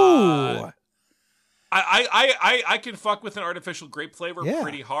 Ooh. I can fuck with an artificial grape flavor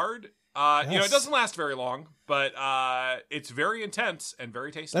pretty hard. It doesn't last very long, but it's very intense and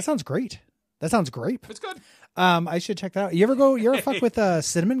very tasty. That sounds great. It's good. I should check that out. You ever fuck with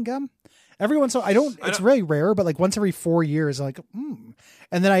cinnamon gum? Every once in a while, it's really rare, but like once every 4 years, I'm like,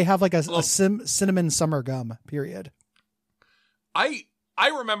 and then I have like a cinnamon summer gum period. I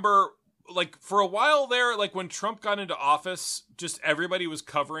remember like for a while there, like when Trump got into office, just everybody was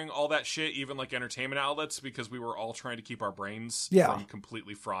covering all that shit, even like entertainment outlets, because we were all trying to keep our brains from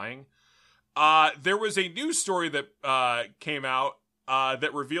completely frying. There was a news story that came out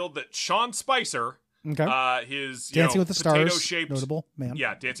that revealed that Sean Spicer, his Dancing with the Stars, potato-shaped, notable man,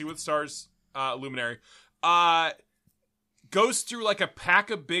 Dancing with the Stars luminary, goes through like a pack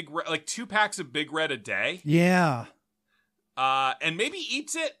of like 2 packs of Big Red a day. Yeah. And maybe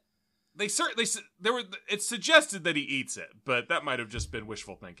eats it. It's suggested that he eats it, but that might have just been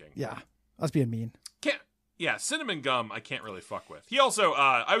wishful thinking. Yeah, I was being mean. Cinnamon gum I can't really fuck with. He also,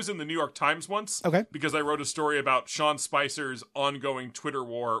 I was in the New York Times once, because I wrote a story about Sean Spicer's ongoing Twitter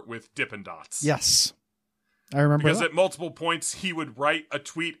war with Dippin' Dots. Yes, I remember. Because at multiple points he would write a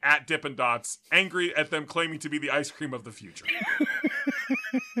tweet at Dippin' Dots, angry at them claiming to be the ice cream of the future.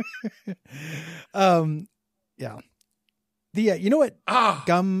 Yeah. You know what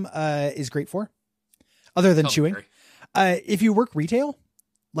gum is great for, other than chewing? If you work retail,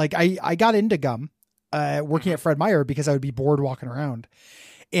 like I got into gum working at Fred Meyer because I would be bored walking around,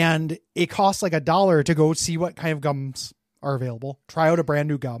 and it costs like $1 to go see what kind of gums are available, try out a brand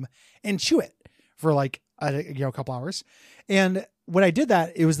new gum, and chew it for like a couple hours. And when I did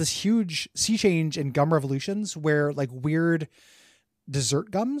that, it was this huge sea change in gum revolutions where like weird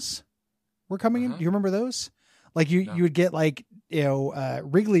dessert gums were coming in. Do you remember those? Like you would get like,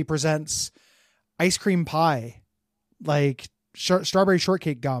 Wrigley presents ice cream pie, like strawberry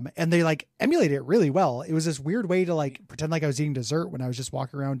shortcake gum. And they like emulated it really well. It was this weird way to like pretend like I was eating dessert when I was just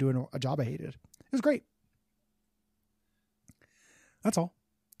walking around doing a job I hated. It was great. That's all.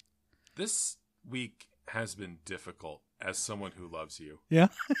 This week has been difficult as someone who loves you. Yeah.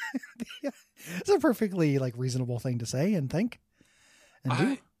 Yeah. It's a perfectly like reasonable thing to say and think and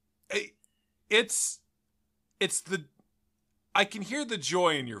do. I can hear the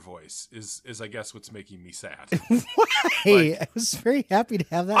joy in your voice is I guess what's making me sad. Why? I was very happy to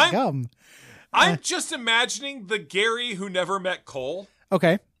have that gum. I'm just imagining the Gary who never met Cole.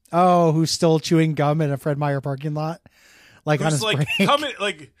 Okay. Oh, who's still chewing gum in a Fred Meyer parking lot? Like on his break. Coming,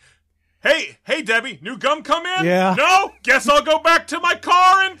 like, hey, Debbie, new gum come in? Yeah. No? Guess I'll go back to my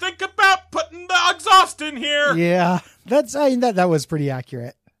car and think about putting the exhaust in here. Yeah. That was pretty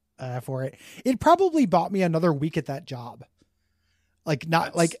accurate for it. It probably bought me another week at that job. Like,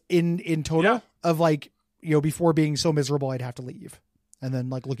 not like in total of like, before being so miserable, I'd have to leave. And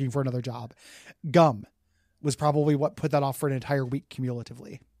then like looking for another job. Gum was probably what put that off for an entire week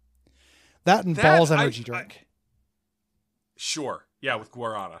cumulatively. That and Ball's energy drink. Sure. Yeah, with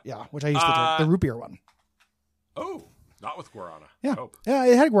guarana. Yeah, which I used to drink. The root beer one. Oh, not with guarana. Yeah. I hope. Yeah,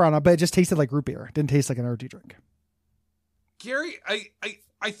 it had guarana, but it just tasted like root beer. It didn't taste like an energy drink. Gary,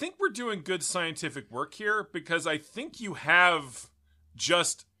 I think we're doing good scientific work here because I think you have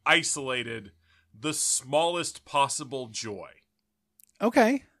just isolated the smallest possible joy.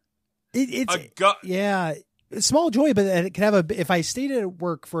 Okay. It's small joy, but it can have if I stayed at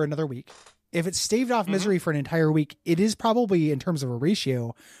work for another week, if it staved off misery for an entire week, it is probably, in terms of a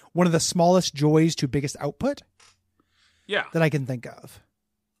ratio, one of the smallest joys to biggest output. Yeah. That I can think of.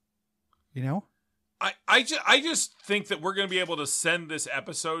 I just think that we're going to be able to send this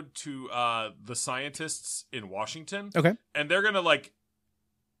episode to the scientists in Washington. Okay. And they're going to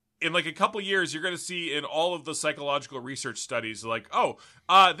in a couple years, you're going to see in all of the psychological research studies,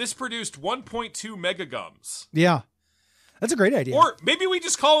 this produced 1.2 megagums. Yeah. That's a great idea. Or maybe we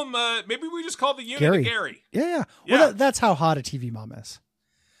just call him, the unit Gary. Yeah. Well, that's how hot a TV mom is.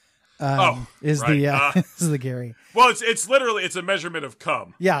 Is the Gary. Well, it's literally, it's a measurement of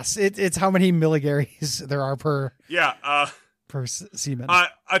cum. Yes. It's how many milligaries there are per semen.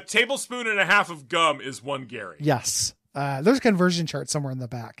 A tablespoon and a half of gum is one Gary. Yes. There's a conversion chart somewhere in the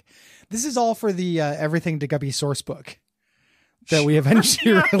back. This is all for the Everything to Guppy source book that we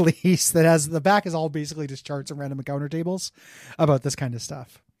eventually released. That has the back is all basically just charts and random encounter tables about this kind of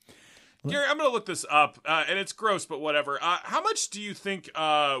stuff. Gary, I'm going to look this up, and it's gross, but whatever. How much do you think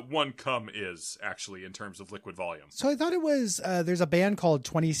one cum is actually in terms of liquid volume? So I thought it was there's a band called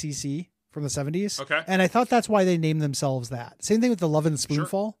 20cc from the 70s. Okay, and I thought that's why they named themselves that. Same thing with the Love and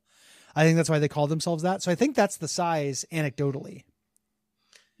Spoonful. Sure. I think that's why they called themselves that. So I think that's the size anecdotally.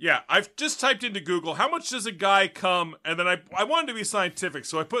 Yeah, I've just typed into Google, how much does a guy come? And then I wanted to be scientific,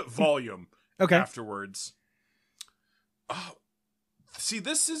 so I put volume afterwards. Oh, see,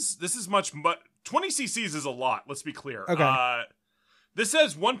 this is much 20 cc's is a lot, let's be clear. Okay. This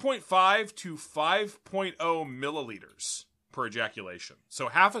says 1.5 to 5.0 milliliters per ejaculation. So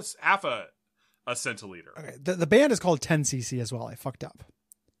half a centiliter. Okay. The band is called 10cc as well. I fucked up.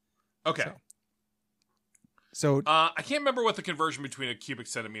 Okay. So I can't remember what the conversion between a cubic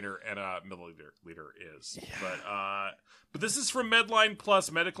centimeter and a milliliter is, but this is from Medline Plus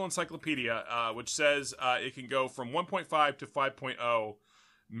Medical Encyclopedia, which says it can go from 1.5 to 5.0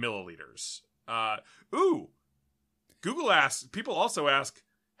 milliliters. Google asks. People also ask,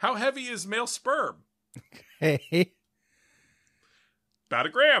 how heavy is male sperm? Hey, about a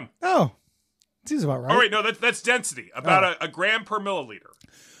gram. Oh, seems about right. Oh wait, no, that's density. About a gram per milliliter.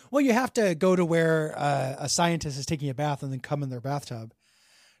 Well, you have to go to where a scientist is taking a bath and then come in their bathtub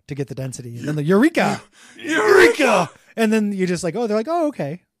to get the density. And then the Eureka! And then you're just like, they're like, oh,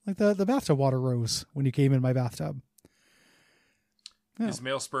 okay. Like the bathtub water rose when you came in my bathtub. Yeah. Is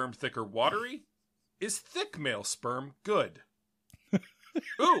male sperm thick or watery? Is thick male sperm good?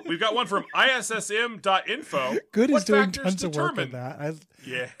 Ooh, we've got one from ISSM.info. Good is doing tons of work on that.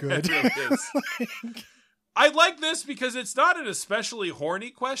 Good. It really is. I like this because it's not an especially horny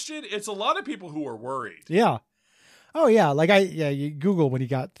question. It's a lot of people who are worried. Yeah. Oh yeah. You Google when you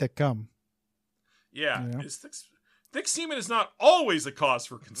got thick cum. Yeah. You know? Thick semen is not always a cause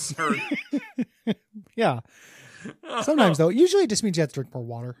for concern. Yeah. Sometimes though, usually it just means you have to drink more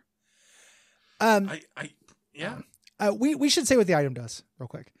water. We should say what the item does real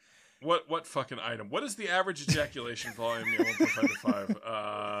quick. What fucking item? What is the average ejaculation volume? 1.5 to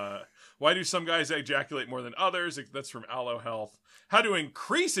 5. Why do some guys ejaculate more than others? That's from Aloe Health. How to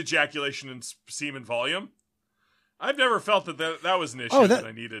increase ejaculation and semen volume? I've never felt that was an issue that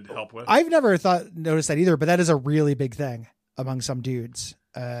I needed help with. I've never noticed that either, but that is a really big thing among some dudes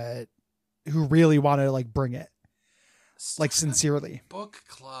who really want to bring it, sincerely. Book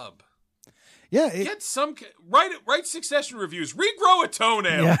club. Yeah, get some write Succession reviews. Regrow a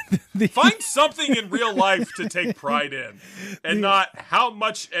toenail. Yeah, find something in real life to take pride in, and not how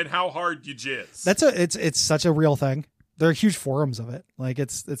much and how hard you jizz. It's such a real thing. There are huge forums of it.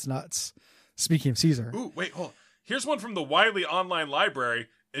 It's nuts. Speaking of Caesar. Ooh, wait, hold on. Here's one from the Wiley Online Library.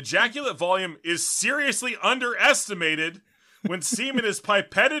 Ejaculate volume is seriously underestimated when semen is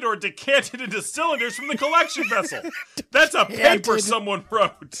pipetted or decanted into cylinders from the collection vessel. That's a paper someone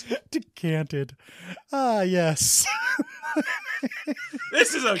wrote. Decanted. Yes.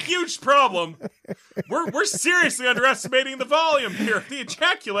 This is a huge problem. We're seriously underestimating the volume here of the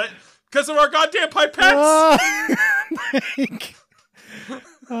ejaculate because of our goddamn pipettes.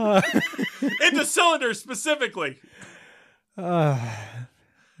 Into cylinders specifically. They'll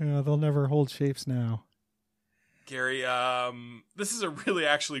never hold shapes now. Gary, this is a really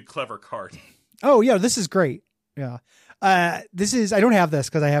actually clever card. Oh, yeah, this is great. Yeah. I don't have this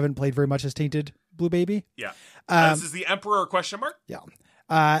because I haven't played very much as Tainted Blue Baby. Yeah. This is the Emperor ? Yeah.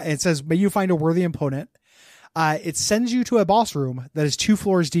 It says, may you find a worthy opponent. It sends you to a boss room that is 2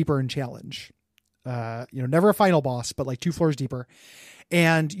 floors deeper in challenge. Never a final boss, but like 2 floors deeper.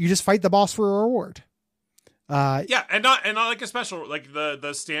 And you just fight the boss for a reward. And not like a special, like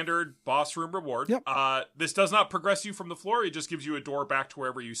the standard boss room reward. Yep. This does not progress you from the floor. It just gives you a door back to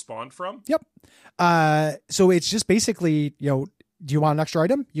wherever you spawned from. Yep. So it's just basically, do you want an extra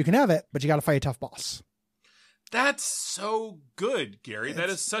item? You can have it, but you got to fight a tough boss. That's so good, Gary. That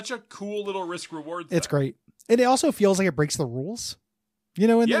is such a cool little risk reward thing. It's great. And it also feels like it breaks the rules, in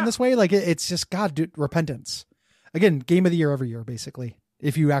this way. Like it's just, God, dude, repentance. Again, game of the year every year, basically.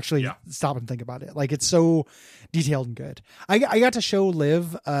 If you actually stop and think about it, like it's so detailed and good. I got to show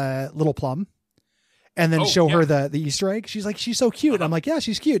Liv Little Plum, and then show her the Easter egg. She's like, she's so cute. Uh-huh. I'm like, yeah,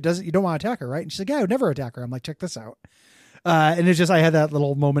 she's cute. You don't want to attack her, right? And she's like, yeah, I would never attack her. I'm like, check this out. And it's just, I had that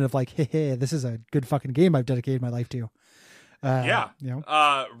little moment of like, hey, this is a good fucking game I've dedicated my life to.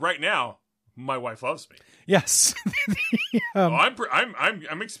 Right now, my wife loves me. Yes.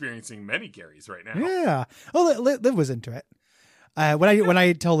 I'm experiencing many Garys right now. Yeah. Oh, Liv was into it. When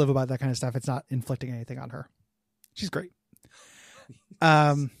I tell Liv about that kind of stuff, it's not inflicting anything on her. She's great.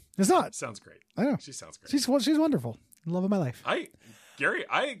 It's not. Sounds great. I know. She sounds great. She's wonderful. Love of my life. Gary,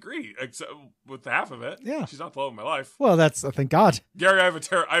 I agree. Except with half of it. Yeah. She's not the love of my life. Well, that's thank God. Gary, I have a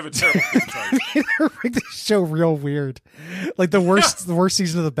terrible thing to tell you. Make this show real weird. Like the worst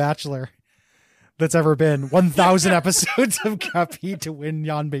season of The Bachelor that's ever been. 1,000 episodes of Guppy to win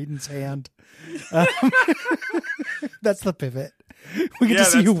Jan Baden's hand. That's the pivot. We get to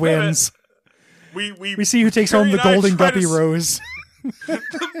see who wins. We see who takes home the golden Guppy Rose. The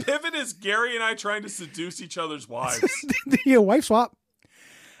pivot is Gary and I trying to seduce each other's wives. Wife swap.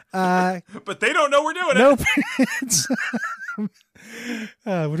 But they don't know we're doing it. It's,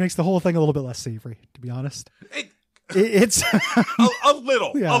 which makes the whole thing a little bit less savory, to be honest. It's a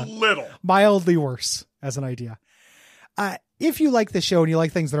little mildly worse as an idea. If you like the show and you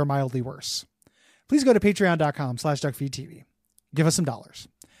like things that are mildly worse, please go to patreon.com/Duckfeed.tv. Give us some dollars.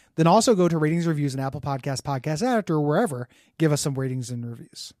 Then also go to ratings, reviews, and Apple Podcast Addict, or wherever. Give us some ratings and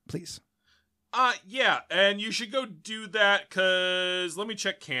reviews, please. Yeah, and you should go do that because let me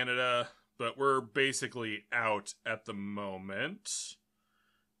check Canada, but we're basically out at the moment.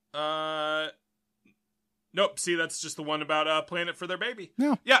 Nope. See, that's just the one about Planet for their baby.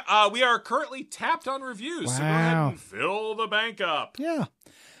 Yeah. Yeah. We are currently tapped on reviews, so go ahead and fill the bank up. Yeah.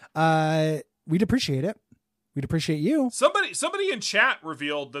 We'd appreciate it. We'd appreciate you. Somebody in chat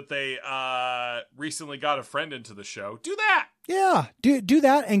revealed that they recently got a friend into the show. Do that. Yeah, do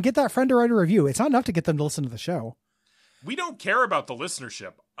that and get that friend to write a review. It's not enough to get them to listen to the show. We don't care about the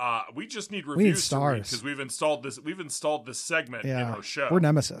listenership. We just need reviews because we've installed this. We've installed this segment in our show. We're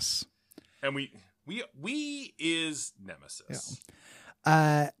Nemesis, and we is Nemesis.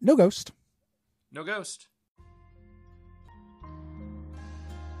 Yeah. No ghost. No ghost.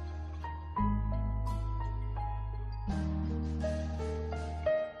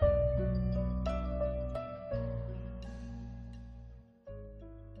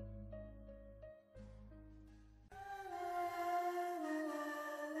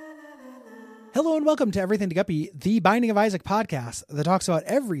 Hello and welcome to Everything to Guppy, the Binding of Isaac podcast that talks about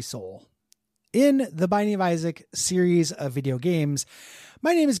every soul in the Binding of Isaac series of video games.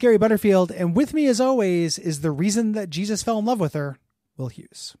 My name is Gary Butterfield, and with me, as always, is the reason that Jesus fell in love with her, Will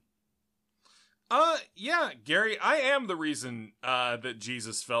Hughes. Yeah, Gary, I am the reason that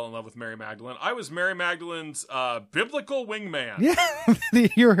Jesus fell in love with Mary Magdalene. I was Mary Magdalene's biblical wingman. Yeah,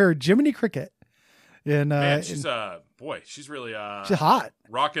 you're her Jiminy Cricket. And man, she's she's really she's hot,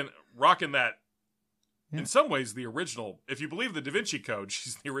 rocking that. Yeah. In some ways, the original. If you believe the Da Vinci Code,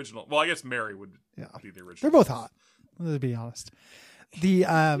 she's the original. Well, I guess Mary would be the original. They're both hot. To be honest,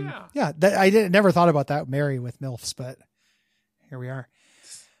 I never thought about that Mary with MILFs, but here we are.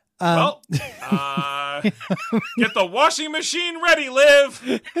 Get the washing machine ready,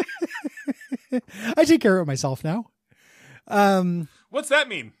 Liv. I take care of myself now. What's that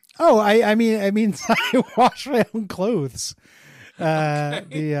mean? Oh, I mean, it means I wash my own clothes.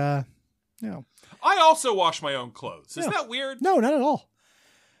 Okay. I also wash my own clothes. Is that weird? No, not at all.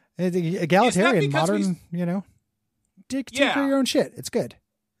 Egalitarian, modern, take care of your own shit. It's good.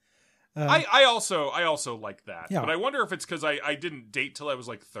 I also like that, yeah. But I wonder if it's because I didn't date till I was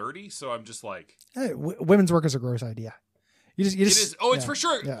like 30, so I'm just like, women's work is a gross idea. You just it is. Oh, it's for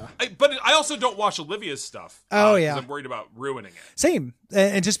sure. Yeah. But I also don't wash Olivia's stuff. Oh yeah, because I'm worried about ruining it. Same,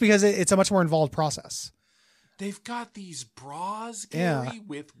 and just because it's a much more involved process. They've got these bras, Gary,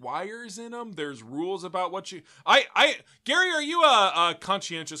 with wires in them. There's rules about what you. Gary, are you a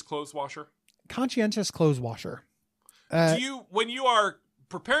conscientious clothes washer? Conscientious clothes washer. Do you, when you are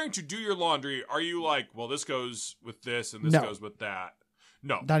preparing to do your laundry, are you like, well, this goes with this and this goes with that?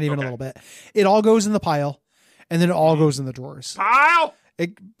 No, not even a little bit. It all goes in the pile, and then it all goes in the drawers. Pile.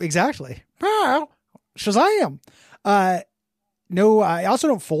 Exactly. Pile. Shazam. No, I also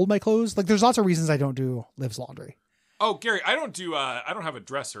don't fold my clothes. Like, there's lots of reasons I don't do Liv's laundry. Oh, Gary, I don't have a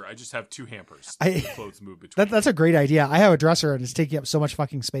dresser. I just have two hampers. Clothes move between. That's a great idea. I have a dresser and it's taking up so much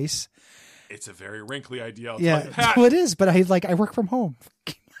fucking space. It's a very wrinkly idea. Well, it is, but I work from home.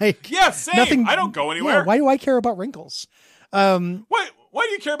 Same. Nothing, I don't go anywhere. Yeah, why do I care about wrinkles? Why do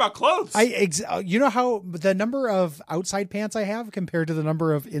you care about clothes? You know how the number of outside pants I have compared to the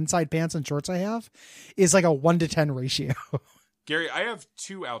number of inside pants and shorts I have is like a 1-to-10 ratio. Gary, I have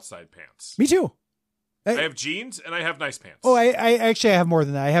 2 outside pants. Me too. I have jeans and I have nice pants. Oh, I actually have more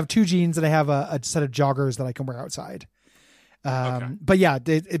than that. I have 2 jeans and I have a set of joggers that I can wear outside. Okay. But yeah,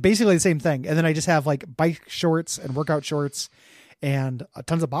 it basically the same thing. And then I just have like bike shorts and workout shorts and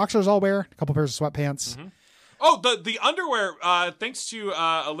tons of boxers I'll wear, a couple pairs of sweatpants. Mm-hmm. Oh, the underwear, thanks to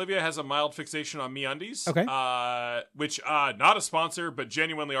Olivia has a mild fixation on MeUndies. Okay. Which, not a sponsor, but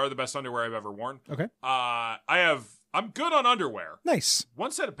genuinely are the best underwear I've ever worn. Okay. I'm good on underwear. Nice.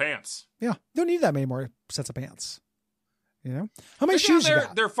 1 set of pants. Yeah. Don't need that many more sets of pants. You know? How many shoes you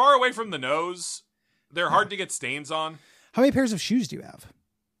got? They're far away from the nose. They're hard to get stains on. How many pairs of shoes do you have?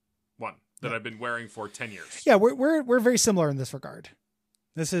 1 that I've been wearing for 10 years. Yeah, we're very similar in this regard.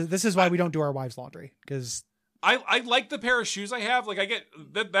 This is why we don't do our wives' laundry, because I like the pair of shoes I have. Like, I get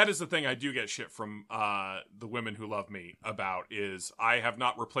that is the thing I do get shit from the women who love me about, is I have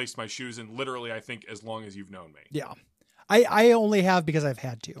not replaced my shoes in literally, I think, as long as you've known me. Yeah. I only have because I've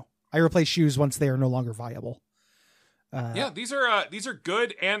had to. I replace shoes once they are no longer viable. These are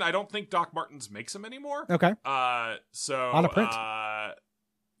good, and I don't think Doc Martens makes them anymore. Okay. So on a print.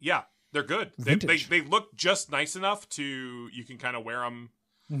 Yeah, they're good. They look just nice enough you can kind of wear them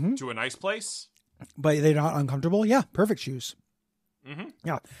to a nice place. But they're not uncomfortable. Yeah, perfect shoes. Mm-hmm.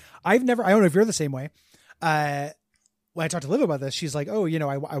 Yeah, I don't know if you're the same way. When I talked to Liv about this, she's like, "Oh,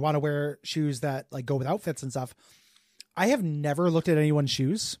 I want to wear shoes that like go with outfits and stuff." I have never looked at anyone's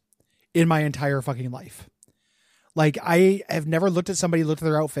shoes in my entire fucking life. Like, I have never looked at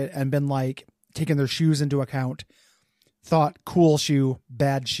their outfit and been like taking their shoes into account. Thought cool shoe,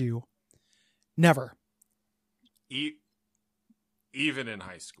 bad shoe. Never. Even in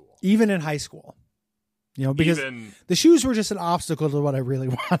high school. Because the shoes were just an obstacle to what I really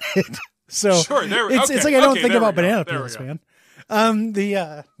wanted. So sure, it's like I don't think about banana peels, man.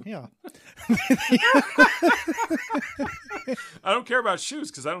 Yeah. I don't care about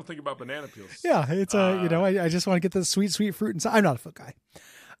shoes because I don't think about banana peels. Yeah, it's I just want to get the sweet fruit inside. I'm not a foot guy.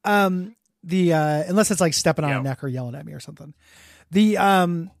 Unless it's like stepping on a neck or yelling at me or something.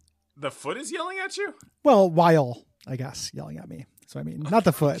 The foot is yelling at you? Well, while I guess yelling at me. So I mean, not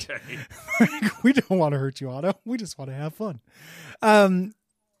the foot. Okay. We don't want to hurt you, Otto. We just want to have fun.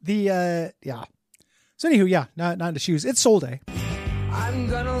 Yeah. So anywho, yeah, not into shoes. It's Soul Day. I'm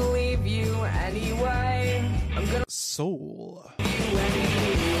gonna leave you anyway. Soul.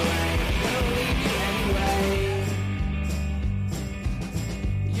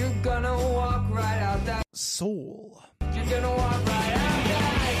 You're gonna walk right out that soul. You're gonna walk right out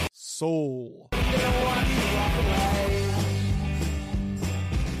that soul. You're gonna walk away.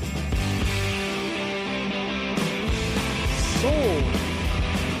 Soul.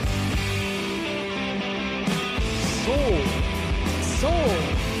 Soul. Soul.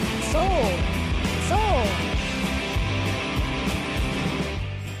 Soul. Soul.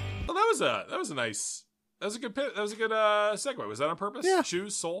 Well, that was a nice. That was a good segue. Was that on purpose? Yeah.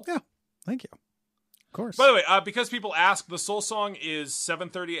 Shoes, soul. Yeah. Thank you. Of course. By the way, because people ask, the soul song is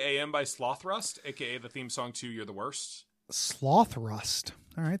 7:30 a.m. by Sloth Rust, aka the theme song to "You're the Worst." Sloth Rust.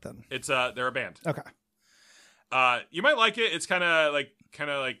 All right then. It's they're a band. Okay. You might like it. It's kind of like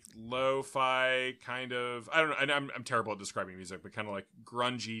lo-fi, kind of. I don't know. And I'm terrible at describing music, but kind of like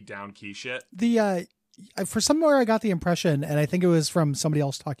grungy, down key shit. for somewhere I got the impression, and I think it was from somebody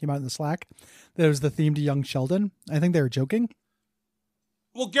else talking about it in the Slack, that it was the theme to Young Sheldon. I think they were joking.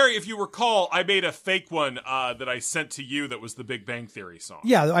 Well, Gary, if you recall, I made a fake one that I sent to you that was the Big Bang Theory song.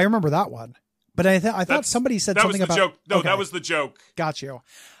 Yeah, I remember that one. But I thought somebody said something about... Joke. No, okay. That was the joke. Got you.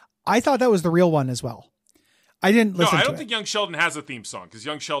 I thought that was the real one as well. I didn't listen to it. No, I don't think Young Sheldon has a theme song, because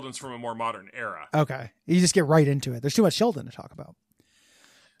Young Sheldon's from a more modern era. Okay. You just get right into it. There's too much Sheldon to talk about.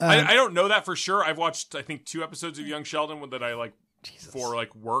 I don't know that for sure. I've watched, I think, 2 episodes of Young Sheldon that I like for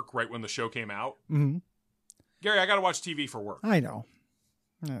like work right when the show came out. Mm-hmm. Gary, I got to watch TV for work. I know.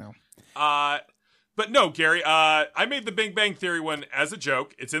 But no, Gary, I made the Big Bang Theory one as a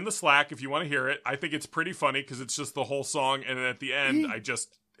joke. It's in the Slack if you want to hear it. I think it's pretty funny because it's just the whole song, and then at the end, I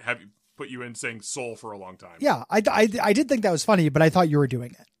just have put you in saying soul for a long time. Yeah, I did think that was funny, but I thought you were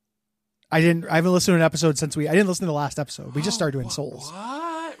doing it. I haven't listened to an episode since I didn't listen to the last episode. We just started doing souls.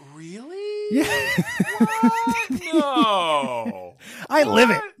 What? Really? Yeah. What? No. I live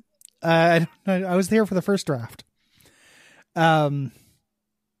it. I was there for the first draft.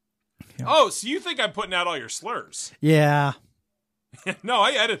 Oh, so you think I'm putting out all your slurs? Yeah. No,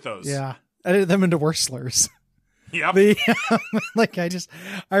 I edit those. Yeah. Edit them into worse slurs. Yep.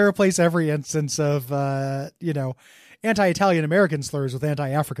 I replace every instance of, anti-Italian American slurs with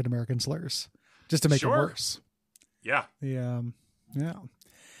anti-African American slurs just to make it worse. Yeah. Yeah.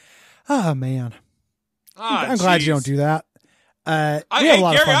 Oh man. I'm Geez. glad you don't do that. Gary,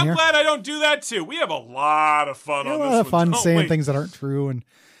 I'm glad I don't do that too. We have a lot of fun on this one. A lot of fun saying things that aren't true. And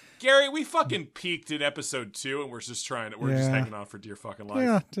Gary, we fucking peaked in episode 2, and we're just just hanging on for dear fucking life.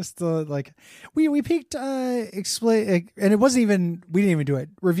 Yeah, just we peaked. Explain, and it wasn't even. We didn't even do it.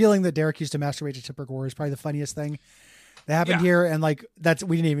 Revealing that Derek used to masturbate to Tipper Gore is probably the funniest thing that happened here. And we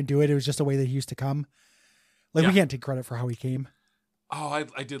didn't even do it. It was just a way that he used to come. We can't take credit for how he came. Oh,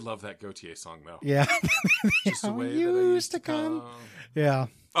 I did love that Gautier song though. Yeah, just the way that I used to come. Yeah.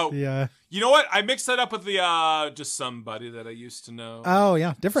 Oh, yeah. You know what? I mixed that up with the just somebody that I used to know. Oh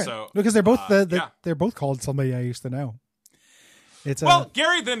yeah, different. So, because they're both they're both called somebody I used to know. It's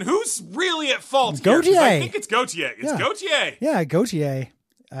Gary. Then who's really at fault? Gautier. I think it's Gautier. It's Gautier. Yeah, Gautier.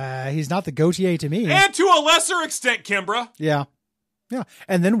 He's not the Gautier to me, and to a lesser extent, Kimbra. Yeah,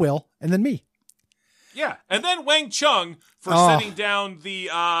 and then Will, and then me. Yeah, and then Wang Chung for setting down the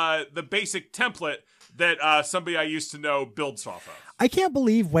basic template that somebody I used to know builds off of. I can't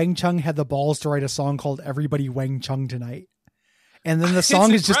believe Wang Chung had the balls to write a song called "Everybody Wang Chung Tonight," and then the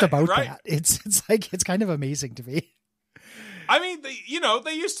song is just about that. It's kind of amazing to me. I mean,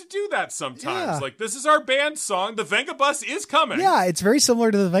 they used to do that sometimes. Yeah. Like, this is our band song. The Venga Bus is coming. Yeah, it's very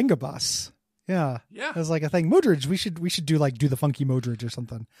similar to the Venga Bus. Yeah, yeah. It was like a thing. Modric, we should do the funky Modric or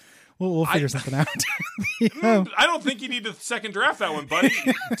something. We'll figure something out. I don't think you need to second draft that one, buddy.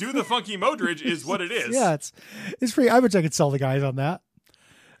 Do the funky Modric is what it is. Yeah, it's pretty. I wish I could sell the guys on that.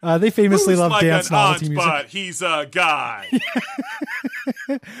 They famously love dance novelty music, but he's a guy.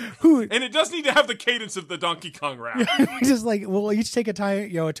 And it does need to have the cadence of the Donkey Kong rap. Yeah, just we'll each take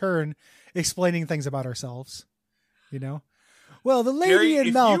a turn explaining things about ourselves. Well, the lady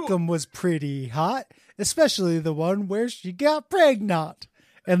in Malcolm was pretty hot, especially the one where she got pregnant.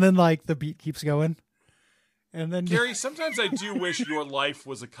 And then the beat keeps going. And then Gary, sometimes I do wish your life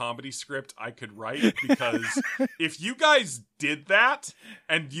was a comedy script I could write, because if you guys did that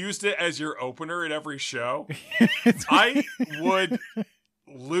and used it as your opener at every show, I would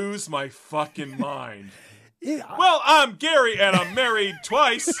lose my fucking mind. Well, I'm Gary and I'm married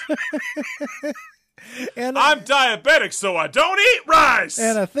twice. And I'm diabetic, so I don't eat rice.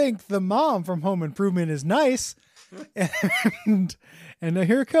 And I think the mom from Home Improvement is nice. And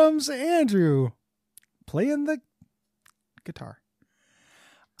here comes Andrew playing the guitar.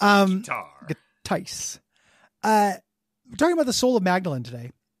 Tice. We're talking about the soul of Magdelene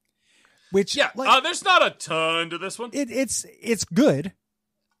today. Which there's not a ton to this one. It's good.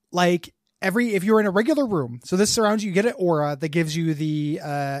 If you're in a regular room, so this surrounds you get an aura that gives you the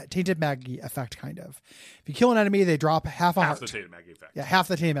tainted Maggie effect, kind of. If you kill an enemy, they drop half a heart. Half the tainted Maggie effect. Yeah, half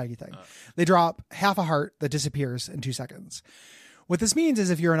the tainted Maggie thing. They drop half a heart that disappears in 2 seconds. What this means is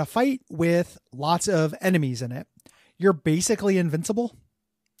if you're in a fight with lots of enemies in it, you're basically invincible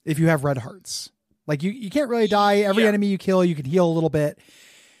if you have red hearts. You can't really die. Every enemy you kill, you can heal a little bit.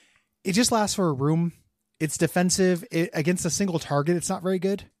 It just lasts for a room. It's defensive. Against a single target, it's not very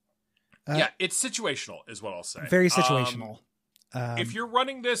good. It's situational is what I'll say. Very situational. If you're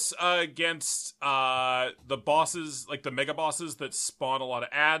running this against the bosses, like the mega bosses that spawn a lot of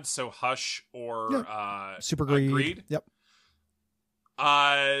ads, so Hush or Super Greed. Greed. Yep.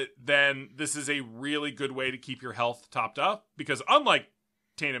 Then this is a really good way to keep your health topped up, because unlike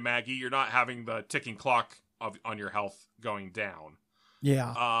Tainted Maggie, you're not having the ticking clock on your health going down.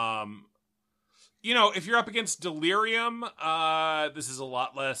 Yeah. If you're up against Delirium, this is a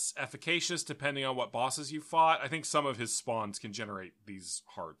lot less efficacious depending on what bosses you fought. I think some of his spawns can generate these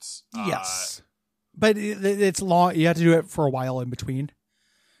hearts. Yes. But it's long. You have to do it for a while in between.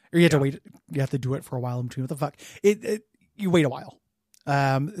 Or you have to wait. You have to do it for a while in between. What the fuck? You wait a while.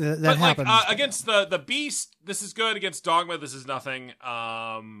 That happens. Against the Beast, this is good. Against Dogma, this is nothing.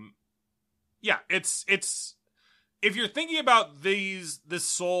 It's if you're thinking about this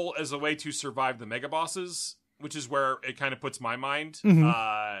soul as a way to survive the mega bosses, which is where it kind of puts my mind,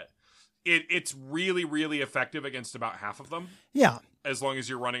 it's really, really effective against about half of them. Yeah. As long as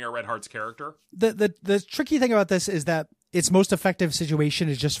you're running a Red Hearts character. The tricky thing about this is that its most effective situation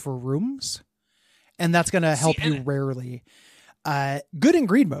is just for rooms. And that's going to help you rarely. Good in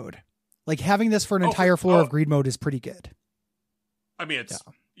greed mode. Like having this for an entire floor of greed mode is pretty good. I mean, it's...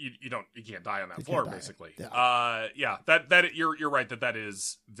 Yeah. You can't die on that floor, basically. Yeah. That you're right that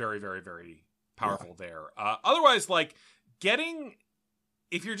is very, very, very powerful there. Otherwise, like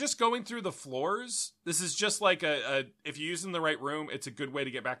if you're just going through the floors, this is just like if you use in the right room, it's a good way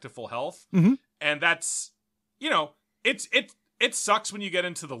to get back to full health. Mm-hmm. And that's, it sucks when you get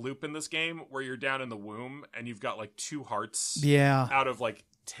into the loop in this game where you're down in the womb and you've got like 2 hearts out of like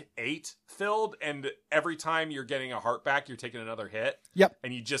 8 filled, and every time you're getting a heart back, you're taking another hit. Yep.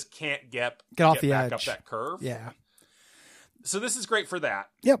 And you just can't get off the back edge up that curve. Yeah. So this is great for that.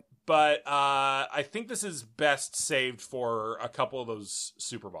 Yep. But I think this is best saved for a couple of those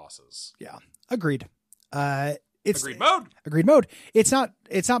super bosses. Yeah. Agreed. It's Agreed mode. It's not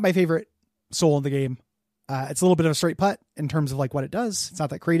my favorite soul in the game. It's a little bit of a straight putt in terms of like what it does. It's not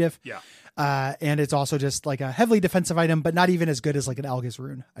that creative. Yeah. And it's also just like a heavily defensive item, but not even as good as like an Algus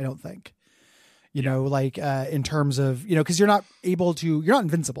rune, I don't think. In terms of, because you're not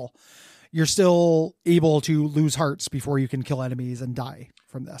invincible. You're still able to lose hearts before you can kill enemies and die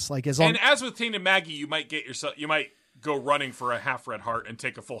from this. And as with Tainted Maggie, you might go running for a half red heart and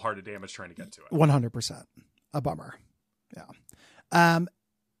take a full heart of damage trying to get to it. 100%. A bummer. Yeah.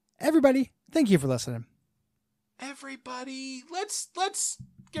 Everybody, thank you for listening. Everybody, let's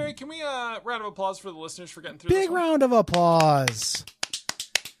Gary, can we round of applause for the listeners for getting through Big this one? round of applause.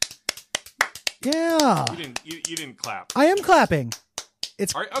 Yeah. You didn't clap. I am clapping.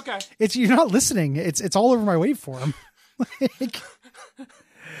 It's okay. It's you're not listening. It's all over my waveform.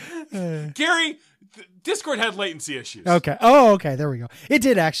 Gary, Discord had latency issues. Okay. Oh, okay. There we go. It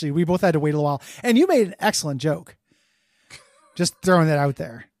did actually. We both had to wait a while, and you made an excellent joke. Just throwing that out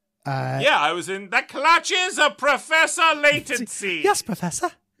there. I was in the clutches of Professor Latency. Yes, Professor.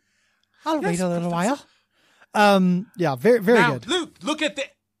 I'll wait a little while. Very, very now, good. Luke, look at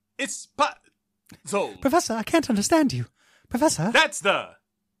so Professor, I can't understand you. Professor. That's the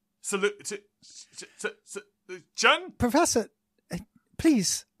John? Professor,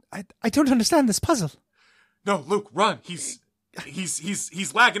 please. I don't understand this puzzle. No, Luke, run. He's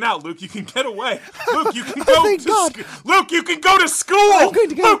lagging out, Luke. You can get away. Luke, you can go to Luke, you can go to school. I'm going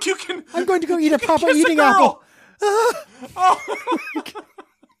to go. Luke, I'm going to go eat a proper eating apple.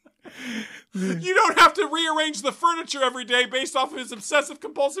 You don't have to rearrange the furniture every day based off of his obsessive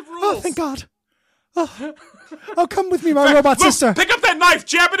compulsive rules. Oh, thank God. Oh, come with me, my robot Luke, sister. Pick up that knife,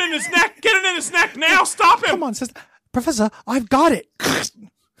 jab it in his neck, get it in his neck now, stop him. Come on, sister. Professor, I've got it.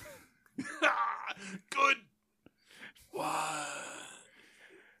 Good. What?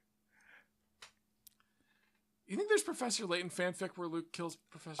 You think there's Professor Layton fanfic where Luke kills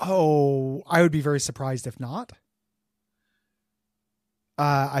Professor? Oh, I would be very surprised if not.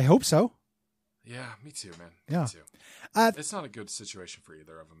 I hope so. Yeah, me too, man. Yeah. Me too. It's not a good situation for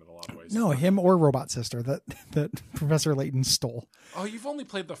either of them in a lot of ways. No, him or Robot Sister that Professor Layton stole. Oh, you've only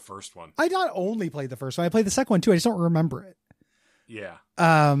played the first one. I not only played the first one, I played the second one too. I just don't remember it. Yeah.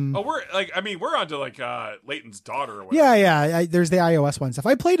 We're on to Layton's daughter or whatever. Yeah. There's the iOS one stuff.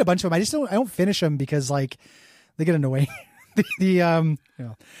 I played a bunch of them. I don't finish them because they get annoying.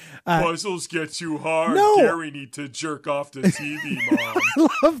 Puzzles get too hard. No. Gary need to jerk off the TV, Mom. I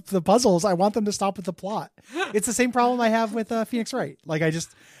love the puzzles. I want them to stop with the plot. It's the same problem I have with Phoenix Wright.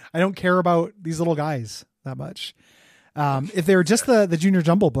 I don't care about these little guys that much. If they were just the Junior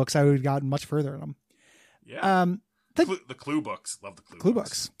Jumble books, I would have gotten much further in them. Yeah. The Clue books. Love the Clue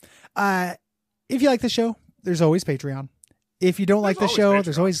books. If you like the show, there's always Patreon. If you don't like the show, Patreon.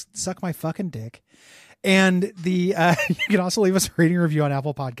 There's always Suck My Fucking Dick. And you can also leave us a rating review on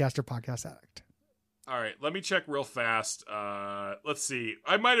Apple Podcast or Podcast Addict. All right, let me check real fast. Let's see.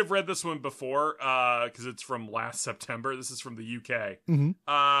 I might have read this one before because it's from last September. This is from the UK. Mm-hmm.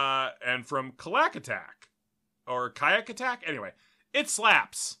 And from Kayak Attack. Or Kayak Attack? Anyway, It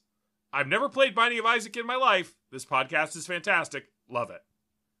slaps. I've never played Binding of Isaac in my life. This podcast is fantastic. Love it.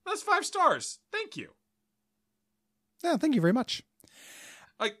 That's 5 stars. Thank you. Yeah, thank you very much.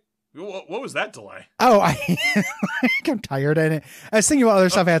 Like, what was that delay? Oh, I'm tired. And I was thinking about other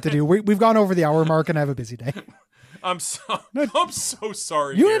stuff I have to do. We've gone over the hour mark and I have a busy day. I'm so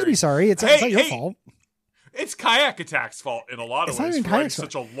sorry. You don't have to be sorry. It's not your fault. It's Kayak Attack's fault in a lot of ways not even for writing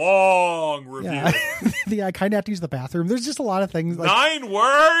such a long review. Yeah. I kind of have to use the bathroom. There's just a lot of things. Like, 9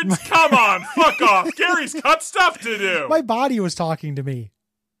 words? Come on, fuck off. Gary's got stuff to do. My body was talking to me.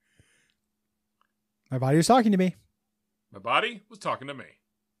 My body was talking to me. My body was talking to me.